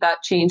appreciate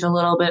that change a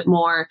little bit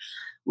more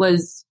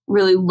was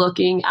really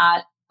looking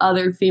at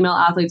other female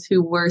athletes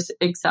who were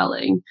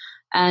excelling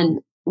and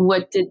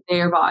what did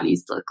their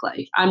bodies look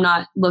like. I'm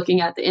not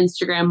looking at the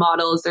Instagram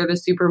models or the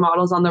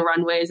supermodels on the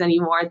runways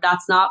anymore.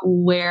 That's not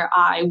where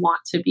I want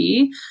to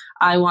be.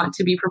 I want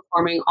to be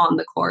performing on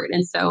the court.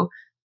 And so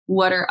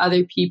what are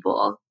other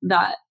people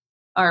that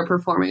are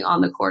performing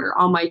on the court or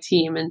on my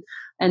team,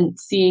 and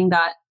seeing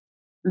that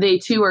they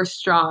too are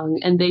strong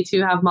and they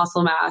too have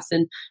muscle mass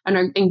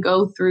and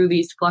go through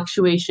these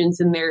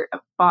fluctuations in their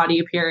body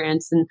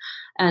appearance,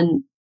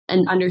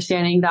 and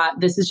understanding that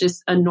this is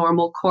just a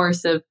normal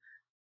course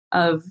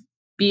of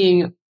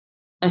being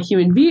a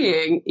human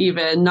being,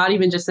 even not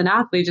even just an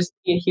athlete, just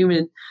being a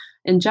human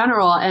in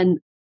general. And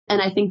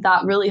I think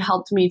that really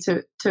helped me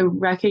to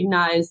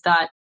recognize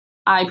that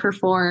I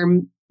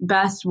perform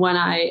best when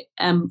I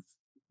am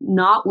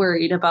not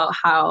worried about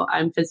how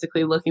I'm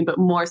physically looking, but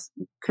more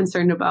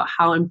concerned about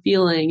how I'm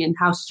feeling and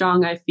how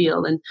strong I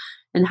feel,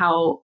 and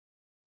how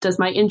does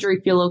my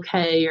injury feel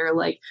okay, or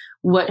like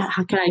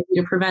how can I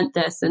do to prevent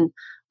this? And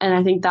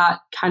I think that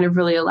kind of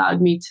really allowed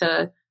me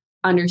to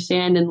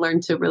understand and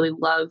learn to really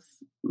love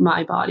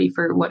my body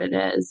for what it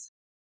is.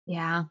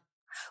 Yeah.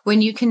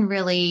 When you can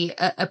really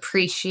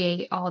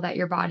appreciate all that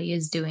your body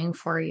is doing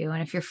for you.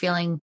 And if you're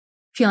feeling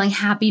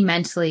happy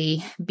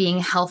mentally, being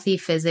healthy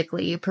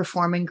physically,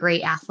 performing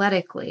great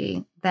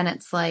athletically, then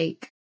it's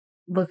like,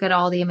 look at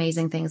all the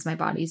amazing things my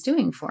body's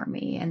doing for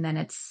me. And then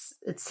it's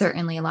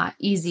certainly a lot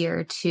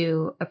easier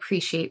to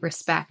appreciate,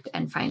 respect,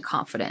 and find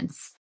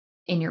confidence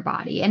in your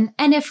body. And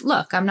if,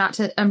 look, I'm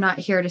not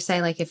here to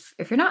say like, if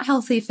you're not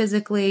healthy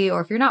physically,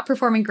 or if you're not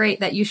performing great,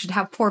 that you should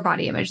have poor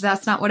body image.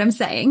 That's not what I'm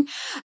saying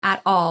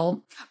at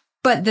all.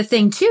 But the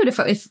thing too,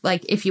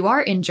 if you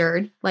are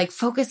injured, like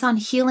focus on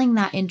healing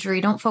that injury.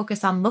 Don't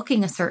focus on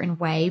looking a certain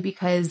way,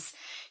 because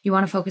you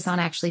want to focus on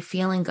actually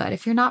feeling good.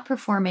 If you're not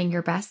performing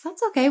your best,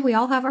 that's okay. We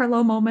all have our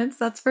low moments,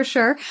 that's for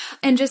sure.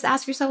 And just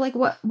ask yourself, like,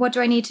 what do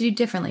I need to do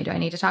differently? Do I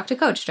need to talk to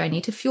coach? Do I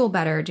need to fuel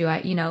better? Do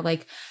I,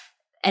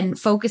 and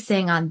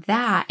focusing on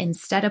that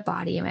instead of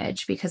body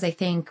image, because I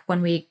think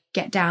when we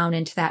get down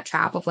into that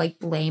trap of like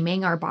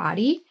blaming our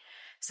body,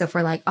 so if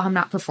we're like, oh, I'm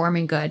not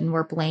performing good, and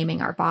we're blaming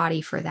our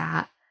body for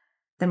that,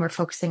 then we're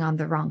focusing on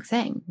the wrong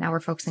thing. Now we're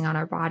focusing on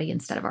our body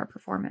instead of our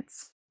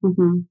performance.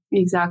 Mm-hmm.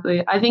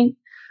 Exactly. I think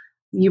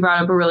you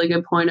brought up a really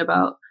good point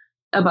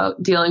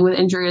about dealing with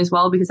injury as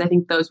well, because I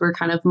think those were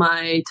kind of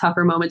my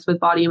tougher moments with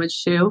body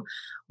image too,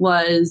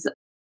 was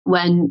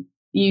when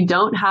you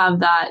don't have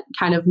that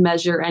kind of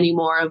measure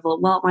anymore of,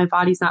 well, my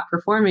body's not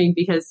performing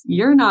because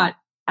you're not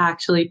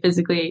actually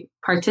physically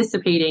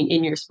participating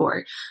in your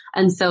sport.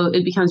 And so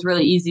it becomes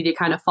really easy to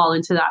kind of fall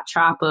into that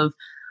trap of,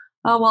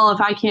 oh, well,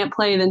 if I can't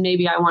play, then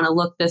maybe I want to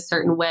look this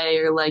certain way,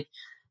 or like,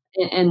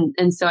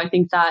 and so I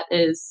think that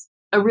is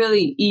a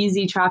really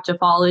easy trap to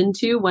fall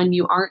into when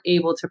you aren't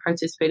able to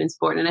participate in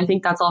sport. And I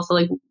think that's also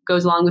like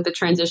goes along with the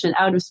transition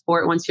out of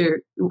sport once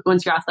your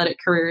athletic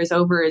career is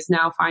over, is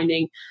now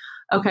finding,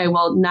 okay,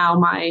 well, now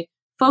my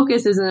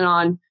focus isn't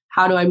on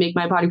how do I make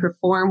my body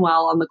perform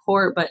well on the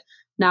court, but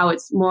now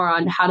it's more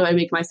on how do I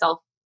make myself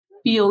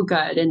feel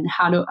good, and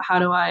how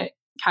do I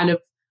kind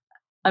of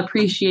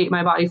appreciate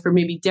my body for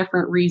maybe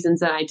different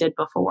reasons than I did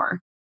before.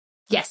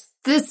 Yes,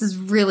 this is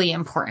really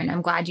important.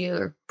 I'm glad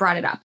you brought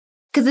it up,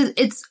 because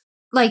it's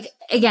like,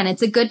 again,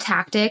 it's a good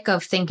tactic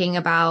of thinking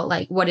about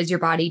like, what is your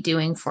body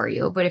doing for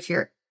you? But if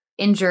you're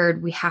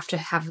injured, we have to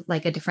have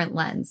like a different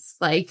lens,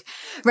 like,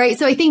 right?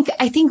 So I think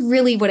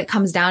really what it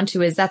comes down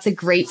to is that's a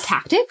great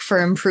tactic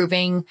for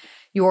improving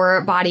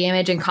your body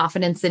image and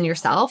confidence in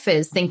yourself,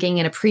 is thinking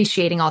and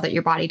appreciating all that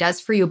your body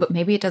does for you, but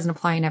maybe it doesn't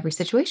apply in every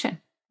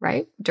situation,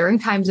 right? During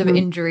times of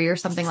injury or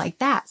something like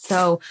that.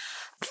 So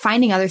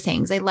finding other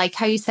things. I like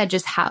how you said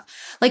just how,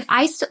 like,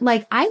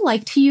 I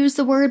like to use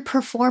the word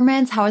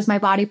performance. How is my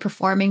body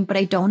performing? But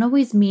I don't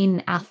always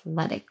mean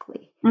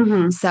athletically.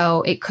 Mm-hmm.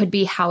 So it could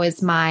be, how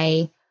is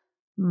my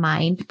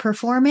mind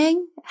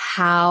performing?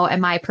 How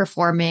am I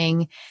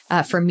performing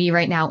for me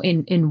right now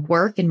in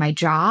work, in my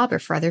job, or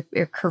for other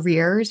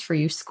careers, for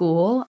you,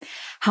 school?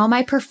 How am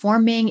I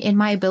performing in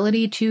my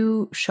ability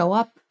to show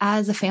up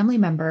as a family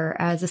member,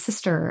 as a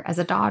sister, as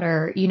a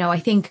daughter? You know, I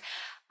think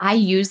I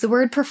use the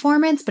word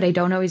performance, but I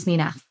don't always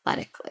mean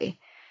athletically.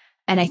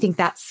 And I think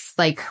that's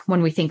like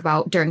when we think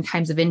about during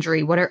times of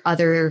injury, what are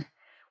other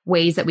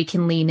ways that we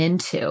can lean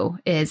into,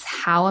 is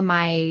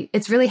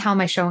it's really how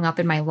am I showing up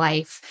in my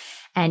life?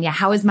 And yeah,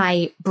 how is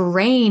my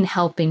brain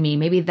helping me?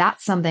 Maybe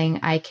that's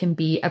something I can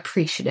be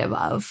appreciative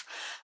of,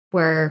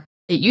 where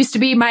it used to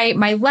be my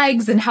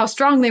legs and how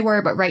strong they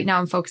were, but right now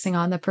I'm focusing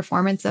on the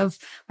performance of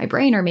my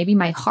brain, or maybe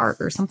my heart,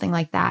 or something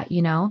like that,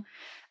 you know?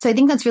 So I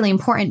think that's really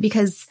important,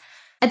 because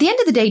at the end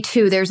of the day,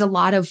 too, there's a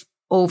lot of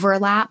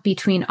overlap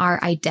between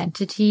our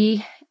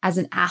identity as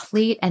an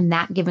athlete and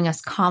that giving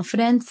us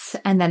confidence,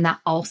 and then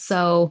that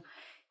also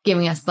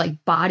giving us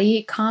like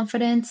body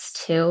confidence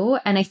too.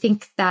 And I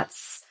think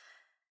that's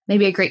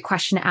maybe a great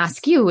question to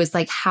ask you, is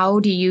like, how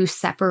do you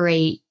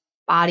separate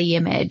body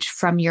image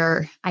from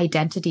your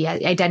identity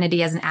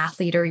as an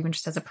athlete, or even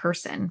just as a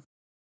person?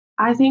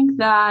 I think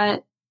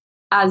that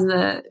as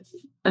a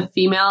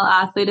female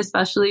athlete,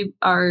 especially,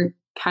 our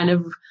kind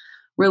of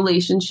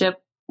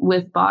relationship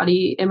with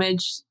body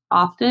image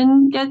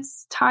often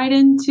gets tied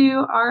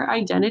into our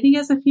identity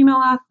as a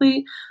female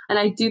athlete. And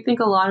I do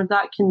think a lot of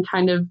that can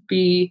kind of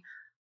be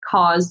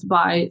caused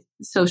by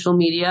social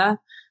media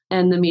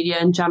and the media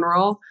in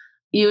general.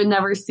 You would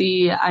never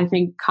see, I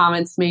think,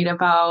 comments made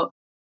about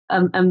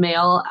a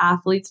male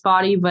athlete's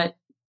body, but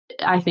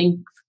I think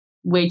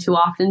way too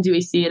often do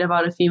we see it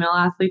about a female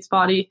athlete's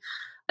body,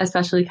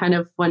 especially kind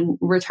of when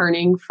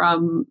returning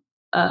from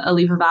a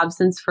leave of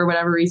absence for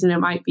whatever reason it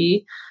might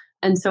be.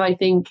 And so I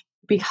think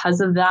because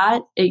of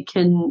that, it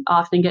can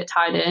often get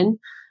tied in.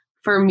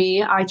 For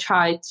me, I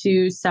try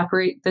to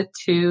separate the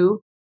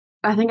two.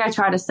 I think I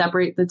try to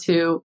separate the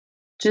two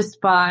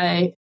just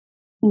by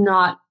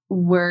not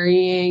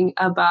worrying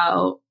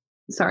about,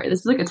 sorry,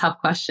 this is like a tough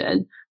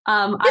question.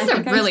 It's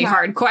a really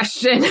hard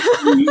question.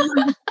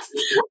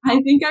 I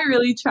think I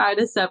really try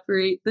to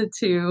separate the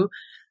two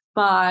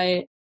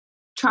by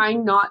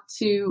trying not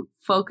to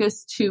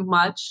focus too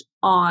much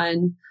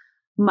on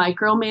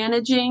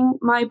micromanaging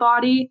my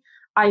body.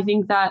 I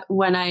think that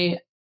when I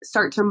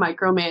start to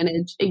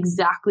micromanage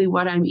exactly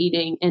what I'm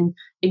eating and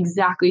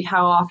exactly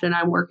how often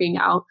I'm working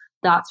out,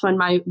 that's when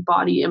my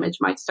body image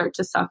might start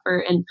to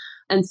suffer.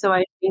 And so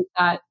I think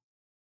that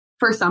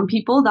for some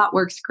people that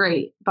works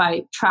great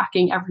by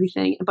tracking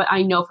everything. But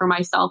I know for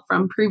myself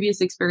from previous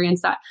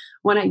experience that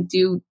when I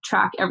do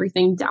track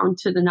everything down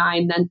to the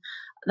 9, then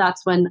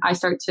that's when I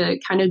start to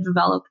kind of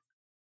develop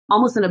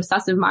almost an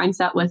obsessive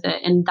mindset with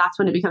it. And that's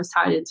when it becomes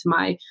tied into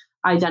my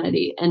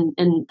identity. And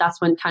that's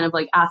when kind of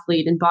like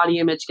athlete and body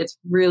image gets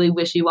really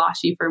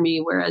wishy-washy for me.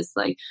 Whereas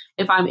like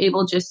if I'm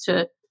able just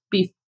to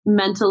be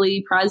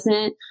mentally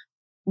present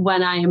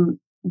when I'm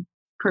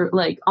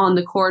like on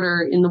the court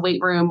or in the weight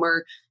room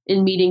or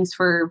in meetings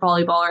for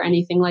volleyball or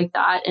anything like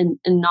that, and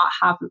not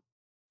have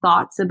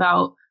thoughts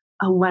about,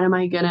 oh, when am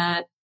I going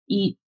to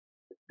eat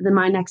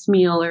my next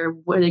meal, or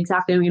what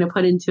exactly I'm going to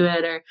put into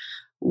it, or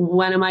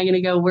when am I going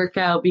to go work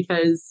out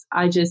because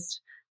I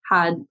just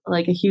had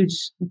like a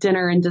huge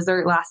dinner and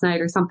dessert last night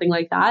or something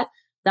like that.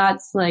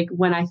 That's like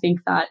when I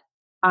think that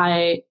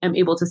I am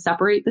able to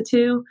separate the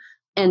two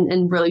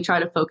and really try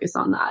to focus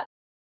on that.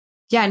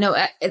 Yeah, no,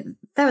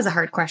 that was a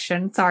hard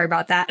question. Sorry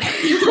about that.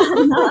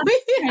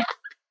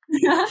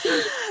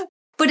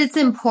 But it's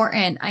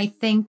important. I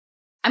think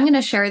I'm going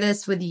to share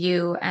this with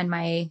you and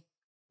my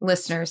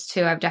listeners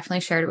too. I've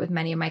definitely shared it with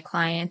many of my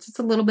clients. It's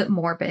a little bit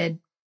morbid,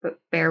 but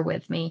bear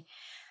with me.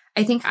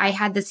 I think I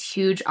had this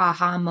huge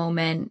aha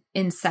moment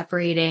in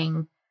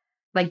separating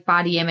like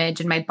body image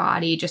and my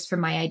body just from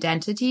my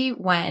identity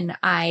when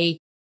I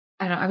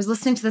was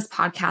listening to this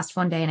podcast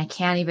one day and I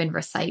can't even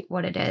recite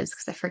what it is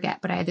because I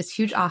forget, but I had this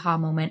huge aha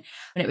moment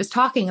when it was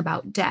talking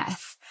about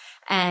death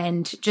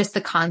and just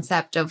the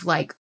concept of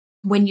like,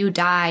 when you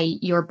die,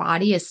 your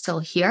body is still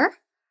here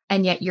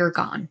and yet you're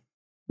gone.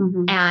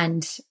 Mm-hmm.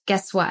 And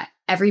guess what?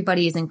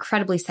 Everybody is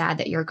incredibly sad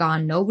that you're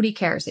gone. Nobody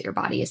cares that your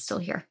body is still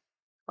here.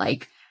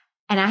 Like,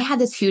 and I had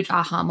this huge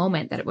aha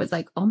moment that it was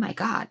like, oh my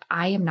God,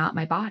 I am not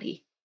my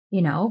body,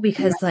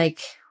 because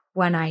like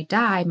when I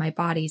die, my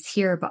body's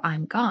here, but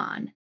I'm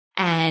gone.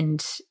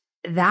 And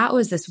that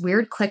was this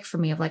weird click for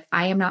me of like,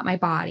 I am not my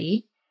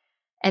body.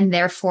 And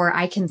therefore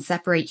I can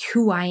separate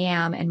who I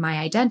am and my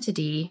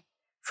identity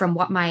from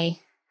what my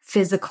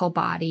physical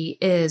body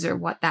is or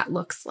what that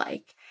looks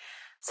like.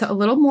 So a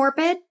little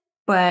morbid,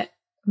 but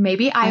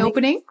maybe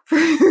eye-opening for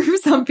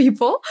some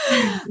people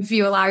if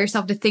you allow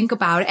yourself to think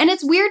about it. And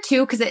it's weird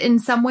too, because in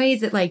some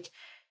ways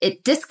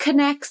it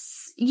disconnects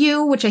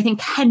you, which I think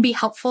can be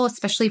helpful,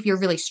 especially if you're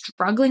really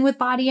struggling with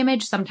body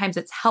image. Sometimes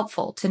it's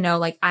helpful to know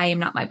like, I am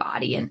not my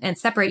body and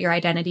separate your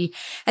identity.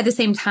 At the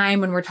same time,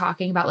 when we're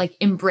talking about like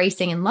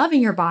embracing and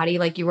loving your body,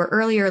 like you were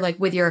earlier, like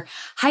with your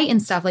height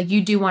and stuff, like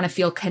you do want to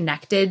feel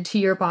connected to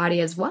your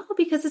body as well,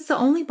 because it's the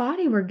only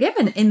body we're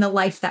given in the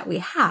life that we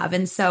have.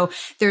 And so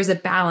there's a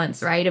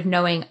balance, right, of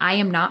knowing I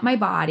am not my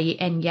body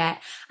and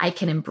yet I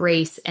can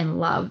embrace and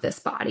love this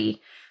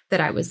body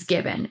that I was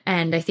given.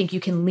 And I think you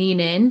can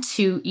lean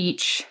into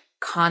each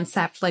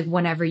concept like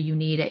whenever you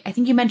need it. I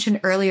think you mentioned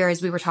earlier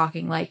as we were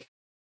talking, like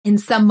in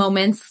some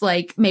moments,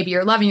 like maybe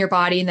you're loving your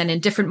body and then in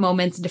different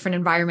moments, different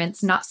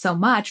environments, not so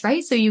much,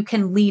 right? So you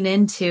can lean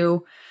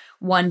into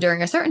one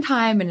during a certain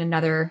time and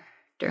another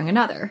during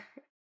another.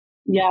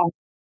 Yeah,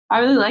 I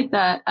really like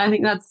that. I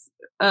think that's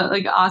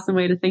like an awesome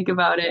way to think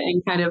about it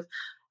and kind of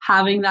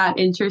having that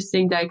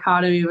interesting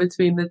dichotomy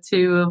between the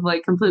two of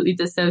like completely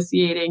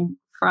dissociating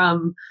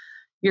from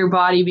your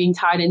body being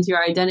tied into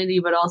your identity,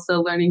 but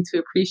also learning to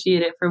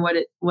appreciate it for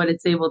what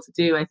it's able to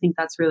do. I think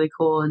that's really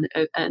cool and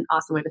an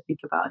awesome way to think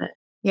about it.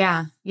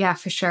 Yeah,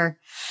 for sure.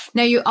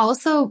 Now you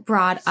also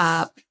brought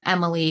up,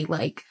 Emily,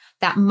 like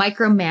that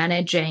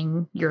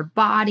micromanaging your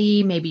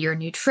body, maybe your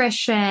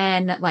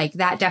nutrition, like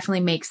that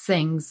definitely makes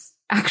things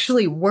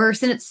actually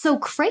worse. And it's so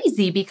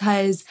crazy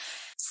because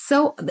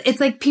it's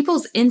like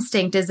people's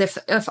instinct is if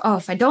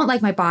I don't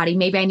like my body,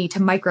 maybe I need to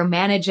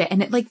micromanage it.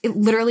 And it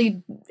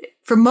literally,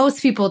 for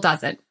most people,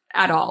 doesn't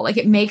at all. Like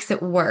it makes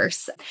it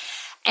worse.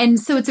 And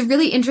so it's a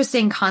really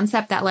interesting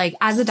concept that like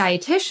as a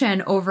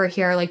dietitian over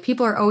here, like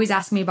people are always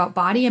asking me about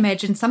body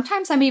image. And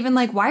sometimes I'm even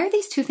like, why are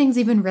these two things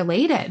even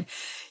related?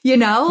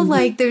 Mm-hmm.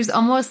 Like there's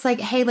almost like,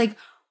 hey, like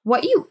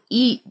what you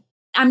eat,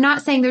 I'm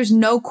not saying there's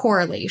no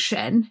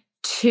correlation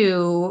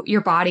to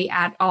your body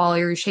at all, or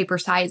your shape or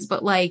size,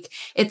 but like,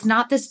 it's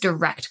not this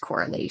direct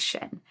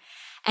correlation.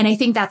 And I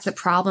think that's the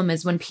problem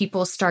is when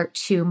people start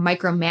to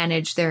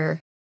micromanage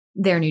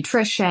their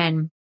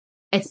nutrition,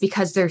 it's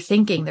because they're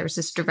thinking there's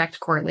this direct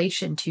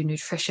correlation to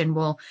nutrition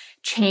will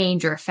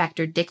change or affect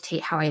or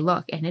dictate how I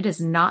look. And it is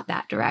not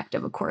that direct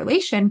of a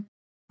correlation,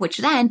 which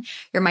then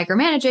you're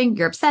micromanaging,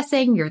 you're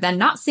obsessing, you're then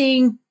not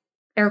seeing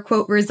air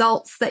quote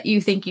results that you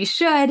think you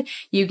should.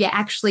 You get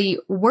actually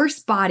worse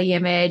body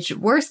image,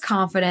 worse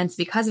confidence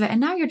because of it.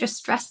 And now you're just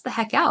stressed the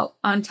heck out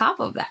on top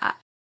of that.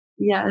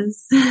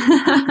 Yes.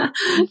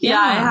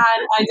 Yeah,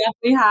 I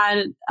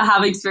definitely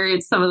have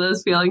experienced some of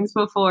those feelings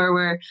before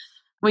where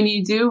when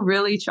you do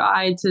really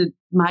try to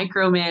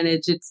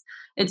micromanage,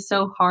 it's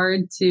so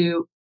hard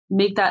to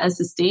make that a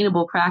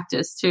sustainable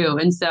practice too.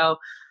 And so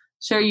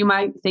sure, you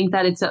might think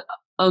that it's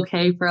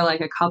okay for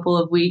like a couple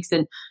of weeks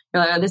and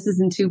you're like, oh, this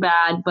isn't too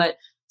bad, but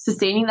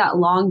sustaining that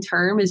long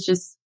term is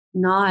just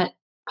not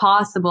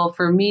possible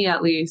for me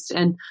at least.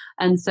 And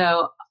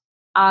so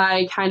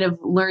I kind of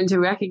learned to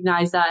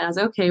recognize that. And I was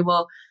okay,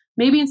 well,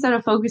 maybe instead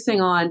of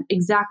focusing on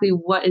exactly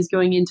what is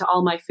going into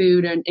all my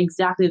food and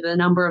exactly the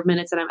number of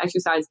minutes that I'm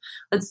exercising,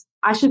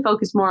 I should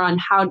focus more on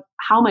how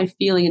am I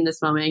feeling in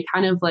this moment and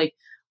kind of like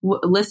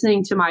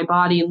listening to my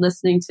body and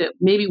listening to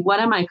maybe what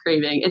am I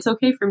craving? It's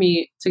okay for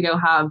me to go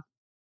have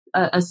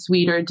a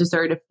sweet or a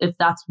dessert if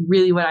that's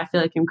really what I feel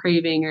like I'm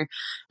craving,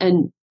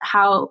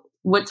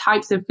 what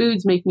types of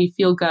foods make me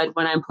feel good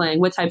when I'm playing,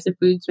 what types of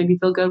foods make me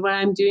feel good when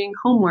I'm doing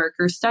homework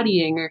or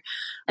studying,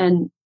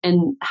 and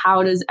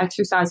how does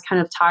exercise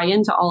kind of tie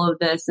into all of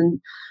this,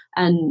 and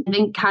I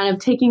think kind of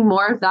taking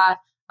more of that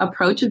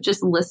approach of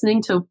just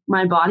listening to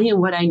my body and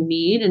what I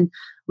need and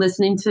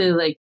listening to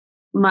like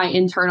my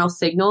internal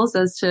signals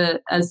as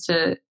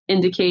to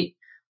indicate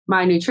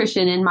my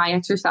nutrition and my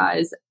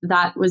exercise,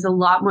 that was a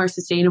lot more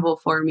sustainable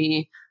for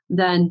me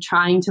than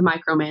trying to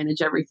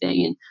micromanage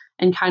everything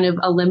and kind of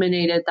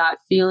eliminated that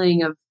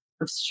feeling of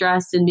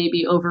stress and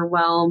maybe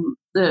overwhelm,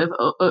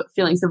 the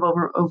feelings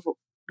of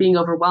being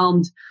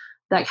overwhelmed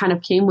that kind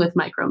of came with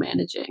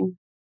micromanaging.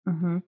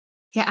 Mm-hmm.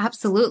 Yeah,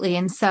 absolutely.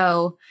 And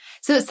so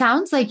it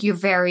sounds like you're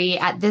very,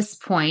 at this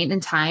point in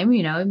time,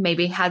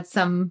 maybe had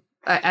some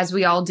as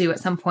we all do at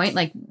some point,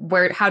 like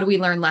how do we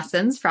learn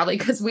lessons? Probably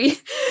because we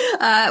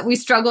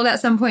struggled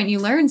at some point and you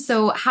learned.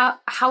 So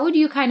how would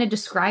you kind of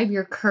describe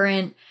your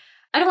current,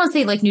 I don't want to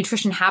say like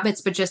nutrition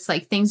habits, but just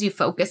like things you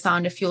focus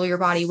on to fuel your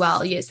body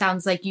well? It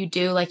sounds like you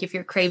do, like if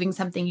you're craving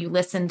something, you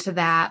listen to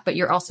that, but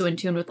you're also in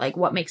tune with like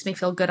what makes me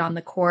feel good on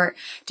the court.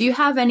 Do you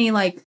have any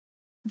like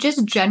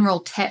just general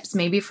tips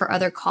maybe for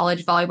other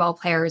college volleyball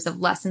players of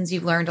lessons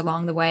you've learned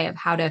along the way of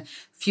how to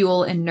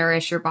fuel and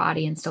nourish your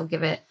body and still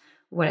give it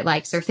what it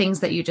likes, or things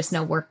that you just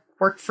know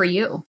work for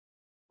you?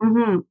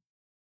 Mm-hmm.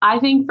 I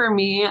think for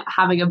me,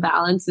 having a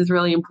balance is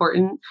really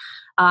important.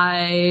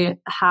 I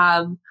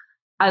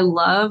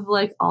love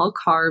like all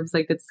carbs.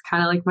 Like it's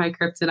kind of like my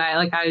kryptonite.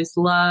 Like I just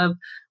love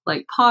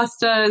like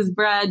pastas,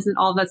 breads, and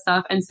all that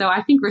stuff. And so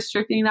I think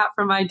restricting that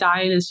from my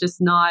diet is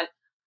just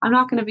I'm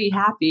not going to be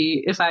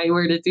happy if I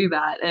were to do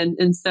that.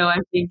 And so I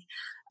think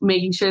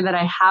making sure that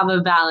I have a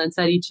balance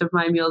at each of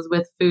my meals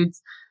with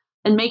foods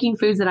and making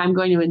foods that I'm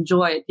going to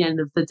enjoy at the end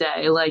of the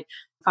day, like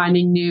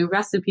finding new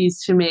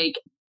recipes to make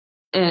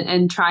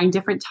and trying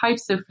different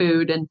types of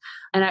food. And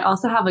I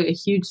also have like a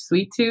huge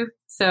sweet tooth.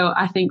 So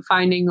I think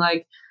finding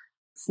like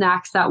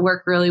snacks that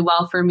work really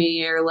well for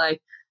me, or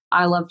like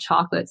I love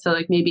chocolate. So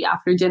like maybe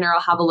after dinner,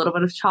 I'll have a little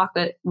bit of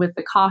chocolate with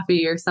the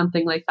coffee or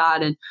something like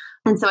that. And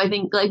so I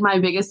think like my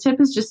biggest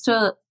tip is just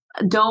to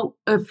don't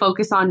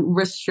focus on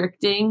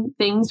restricting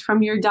things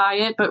from your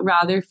diet, but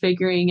rather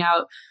figuring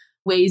out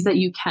ways that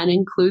you can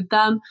include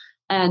them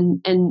and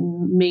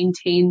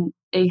maintain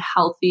a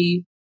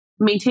healthy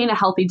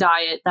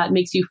diet that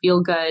makes you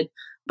feel good,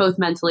 both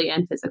mentally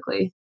and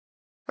physically.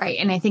 Right.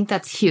 And I think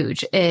that's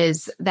huge,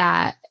 is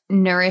that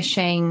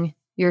nourishing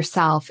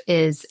yourself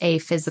is a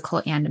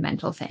physical and a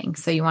mental thing.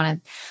 So you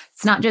want to,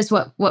 it's not just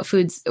what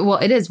foods, well,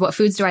 it is what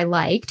foods do I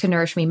like to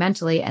nourish me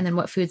mentally, and then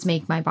what foods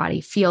make my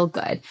body feel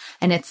good.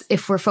 And it's,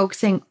 if we're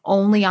focusing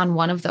only on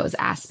one of those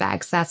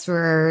aspects, that's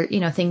where,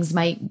 things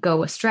might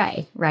go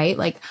astray, right?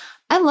 Like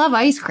I love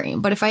ice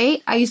cream, but if I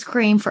ate ice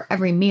cream for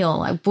every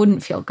meal, I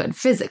wouldn't feel good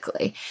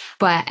physically.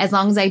 But as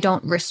long as I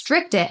don't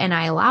restrict it and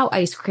I allow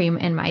ice cream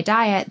in my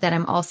diet, then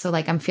I'm also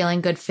like, I'm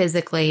feeling good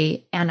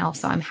physically, and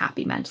also I'm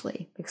happy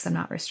mentally because I'm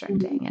not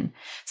restricting. And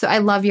so I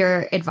love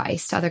your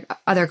advice to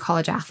other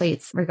college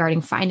athletes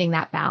regarding finding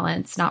that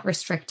balance, not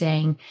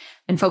restricting,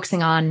 and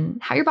focusing on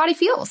how your body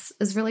feels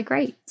is really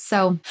great.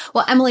 So,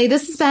 well, Emily,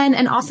 this has been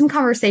an awesome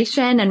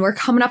conversation, and we're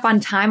coming up on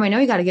time. I know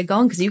you got to get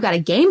going because you got a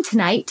game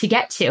tonight to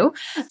get to.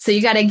 So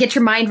you got to get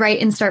your mind right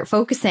and start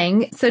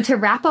focusing. So to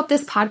wrap up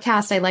this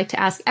podcast, I like to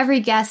ask every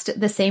guest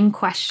the same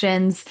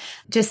questions,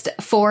 just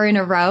 4 in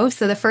a row.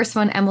 So the first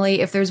one, Emily,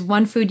 if there's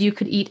one food you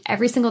could eat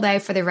every single day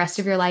for the rest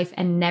of your life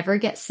and never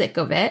get sick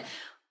of it,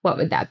 what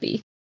would that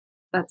be?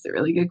 That's a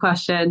really good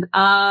question.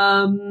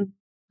 I'm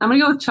going to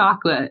go with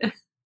chocolate.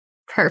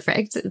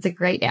 Perfect. It's a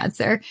great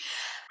answer.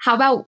 How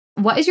about,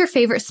 what is your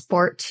favorite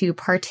sport to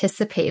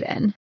participate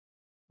in?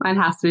 Mine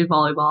has to be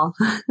volleyball.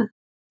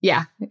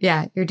 Yeah.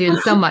 You're doing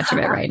so much of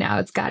it right now.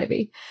 It's got to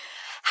be.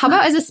 How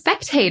about as a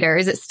spectator?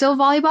 Is it still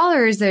volleyball,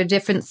 or is there a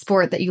different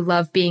sport that you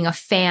love being a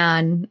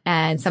fan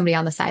and somebody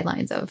on the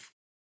sidelines of?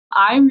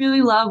 I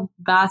really love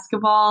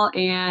basketball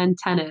and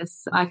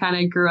tennis. I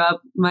kind of grew up,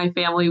 my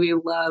family, we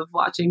love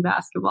watching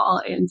basketball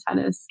and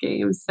tennis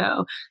games.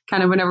 So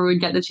kind of whenever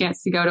we'd get the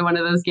chance to go to one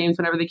of those games,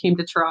 whenever they came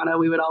to Toronto,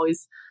 we would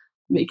always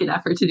make an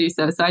effort to do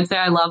so. So I'd say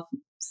I love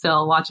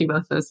still watching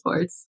both those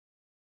sports.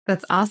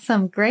 That's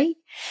awesome. Great.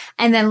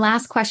 And then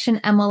last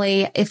question,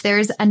 Emily, if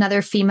there's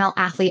another female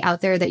athlete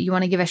out there that you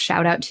want to give a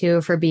shout out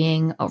to for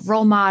being a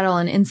role model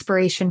and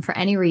inspiration for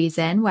any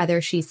reason, whether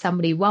she's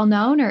somebody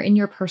well-known or in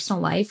your personal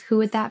life, who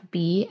would that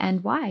be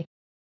and why?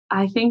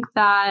 I think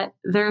that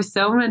there's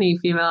so many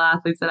female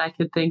athletes that I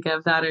could think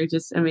of that are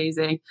just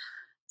amazing.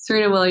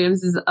 Serena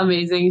Williams is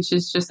amazing.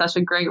 She's just such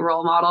a great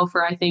role model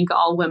for, I think,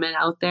 all women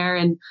out there.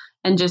 And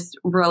just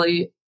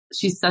really,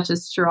 she's such a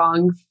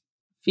strong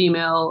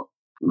female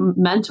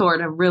mentor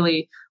to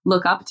really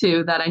look up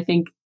to, that I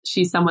think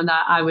she's someone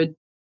that I would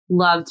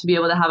love to be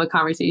able to have a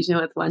conversation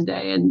with one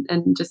day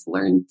and just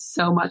learn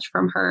so much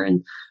from her.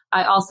 And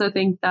I also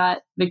think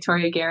that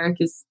Victoria Garrick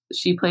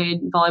she played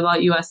volleyball at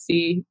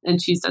USC,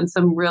 and she's done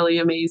some really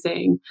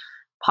amazing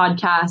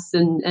podcasts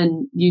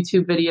and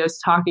YouTube videos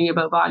talking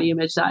about body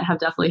image that have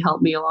definitely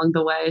helped me along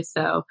the way.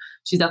 So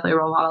she's definitely a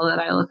role model that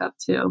I look up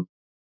to.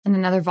 And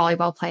another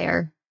volleyball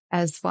player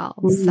as well.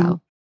 Mm-hmm.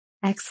 So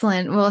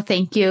excellent. Well,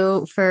 thank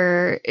you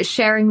for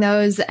sharing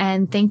those.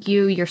 And thank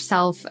you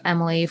yourself,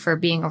 Emily, for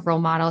being a role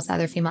model to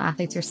other female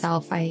athletes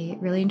yourself. I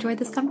really enjoyed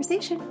this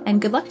conversation,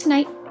 and good luck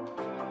tonight.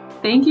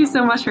 Thank you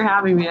so much for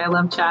having me. I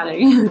love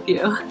chatting with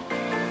you.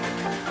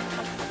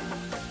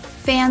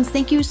 Fans,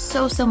 thank you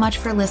so much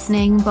for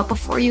listening. But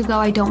before you go,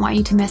 I don't want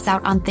you to miss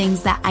out on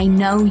things that I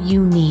know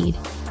you need.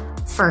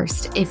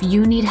 First, if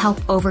you need help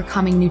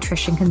overcoming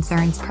nutrition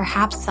concerns,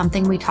 perhaps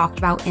something we talked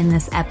about in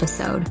this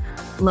episode,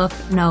 look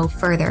no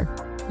further.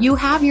 You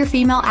have your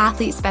female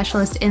athlete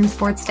specialist in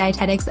sports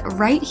dietetics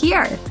right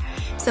here.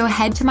 So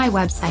head to my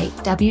website,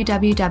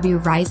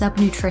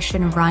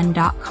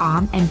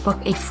 www.riseupnutritionrun.com, and book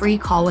a free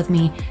call with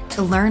me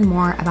to learn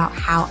more about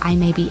how I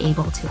may be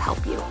able to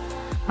help you.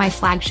 My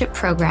flagship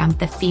program,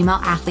 the Female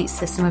Athlete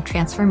System of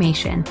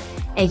Transformation,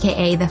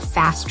 aka the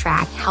Fast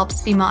Track,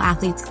 helps female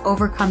athletes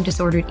overcome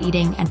disordered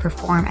eating and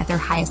perform at their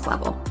highest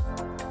level.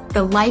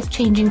 The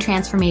life-changing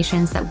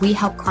transformations that we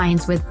help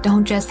clients with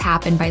don't just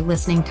happen by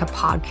listening to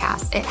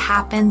podcasts. It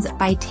happens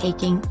by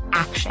taking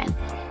action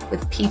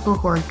with people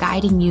who are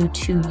guiding you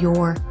to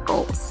your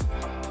goals,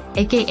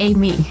 aka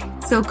me.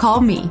 So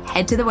call me,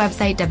 head to the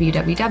website,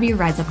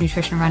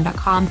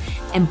 www.riseupnutritionrun.com,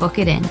 and book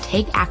it in.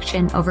 Take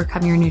action,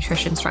 overcome your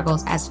nutrition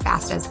struggles as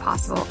fast as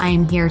possible. I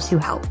am here to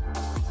help.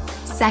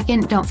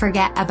 Second, don't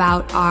forget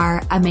about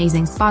our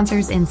amazing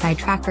sponsors, Inside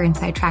Tracker,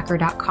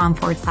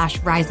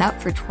 insidetracker.com/riseup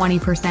for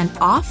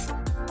 20% off.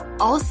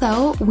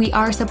 Also, we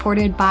are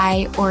supported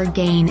by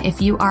Orgain.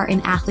 If you are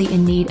an athlete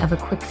in need of a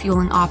quick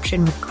fueling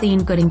option with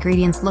clean, good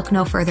ingredients, look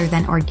no further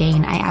than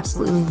Orgain. I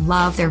absolutely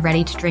love their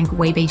ready-to-drink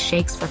whey-based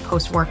shakes for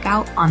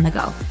post-workout on the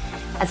go.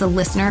 As a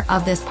listener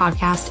of this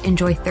podcast,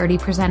 enjoy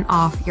 30%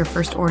 off your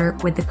first order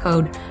with the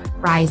code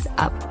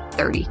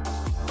RISEUP30.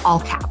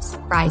 All caps,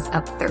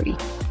 RISEUP30.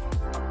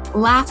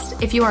 Last,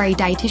 if you are a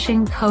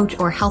dietitian, coach,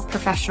 or health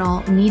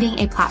professional needing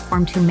a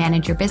platform to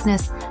manage your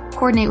business,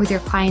 coordinate with your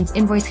clients,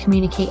 invoice,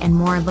 communicate, and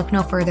more, look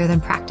no further than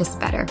Practice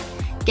Better.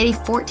 Get a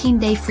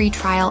 14-day free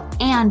trial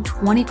and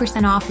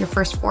 20% off your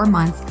first 4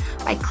 months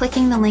by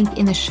clicking the link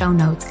in the show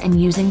notes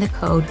and using the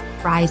code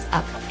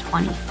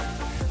RISEUP20.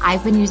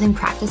 I've been using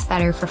Practice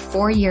Better for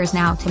 4 years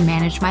now to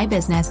manage my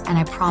business, and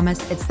I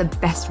promise it's the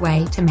best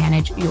way to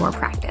manage your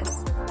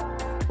practice.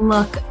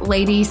 Look,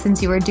 lady,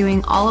 since you are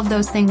doing all of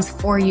those things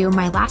for you,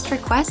 my last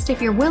request, if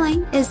you're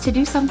willing, is to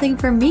do something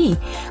for me.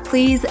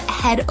 Please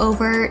head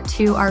over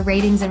to our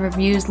ratings and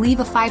reviews, leave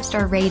a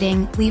 5-star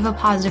rating, leave a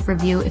positive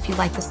review if you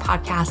like this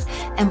podcast,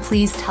 and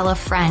please tell a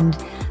friend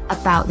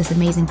about this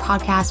amazing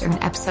podcast or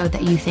an episode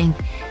that you think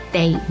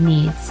they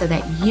need so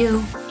that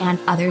you and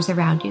others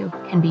around you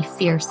can be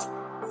fierce,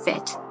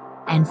 fit,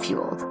 and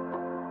fueled.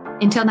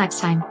 Until next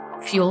time,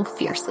 fuel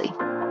fiercely.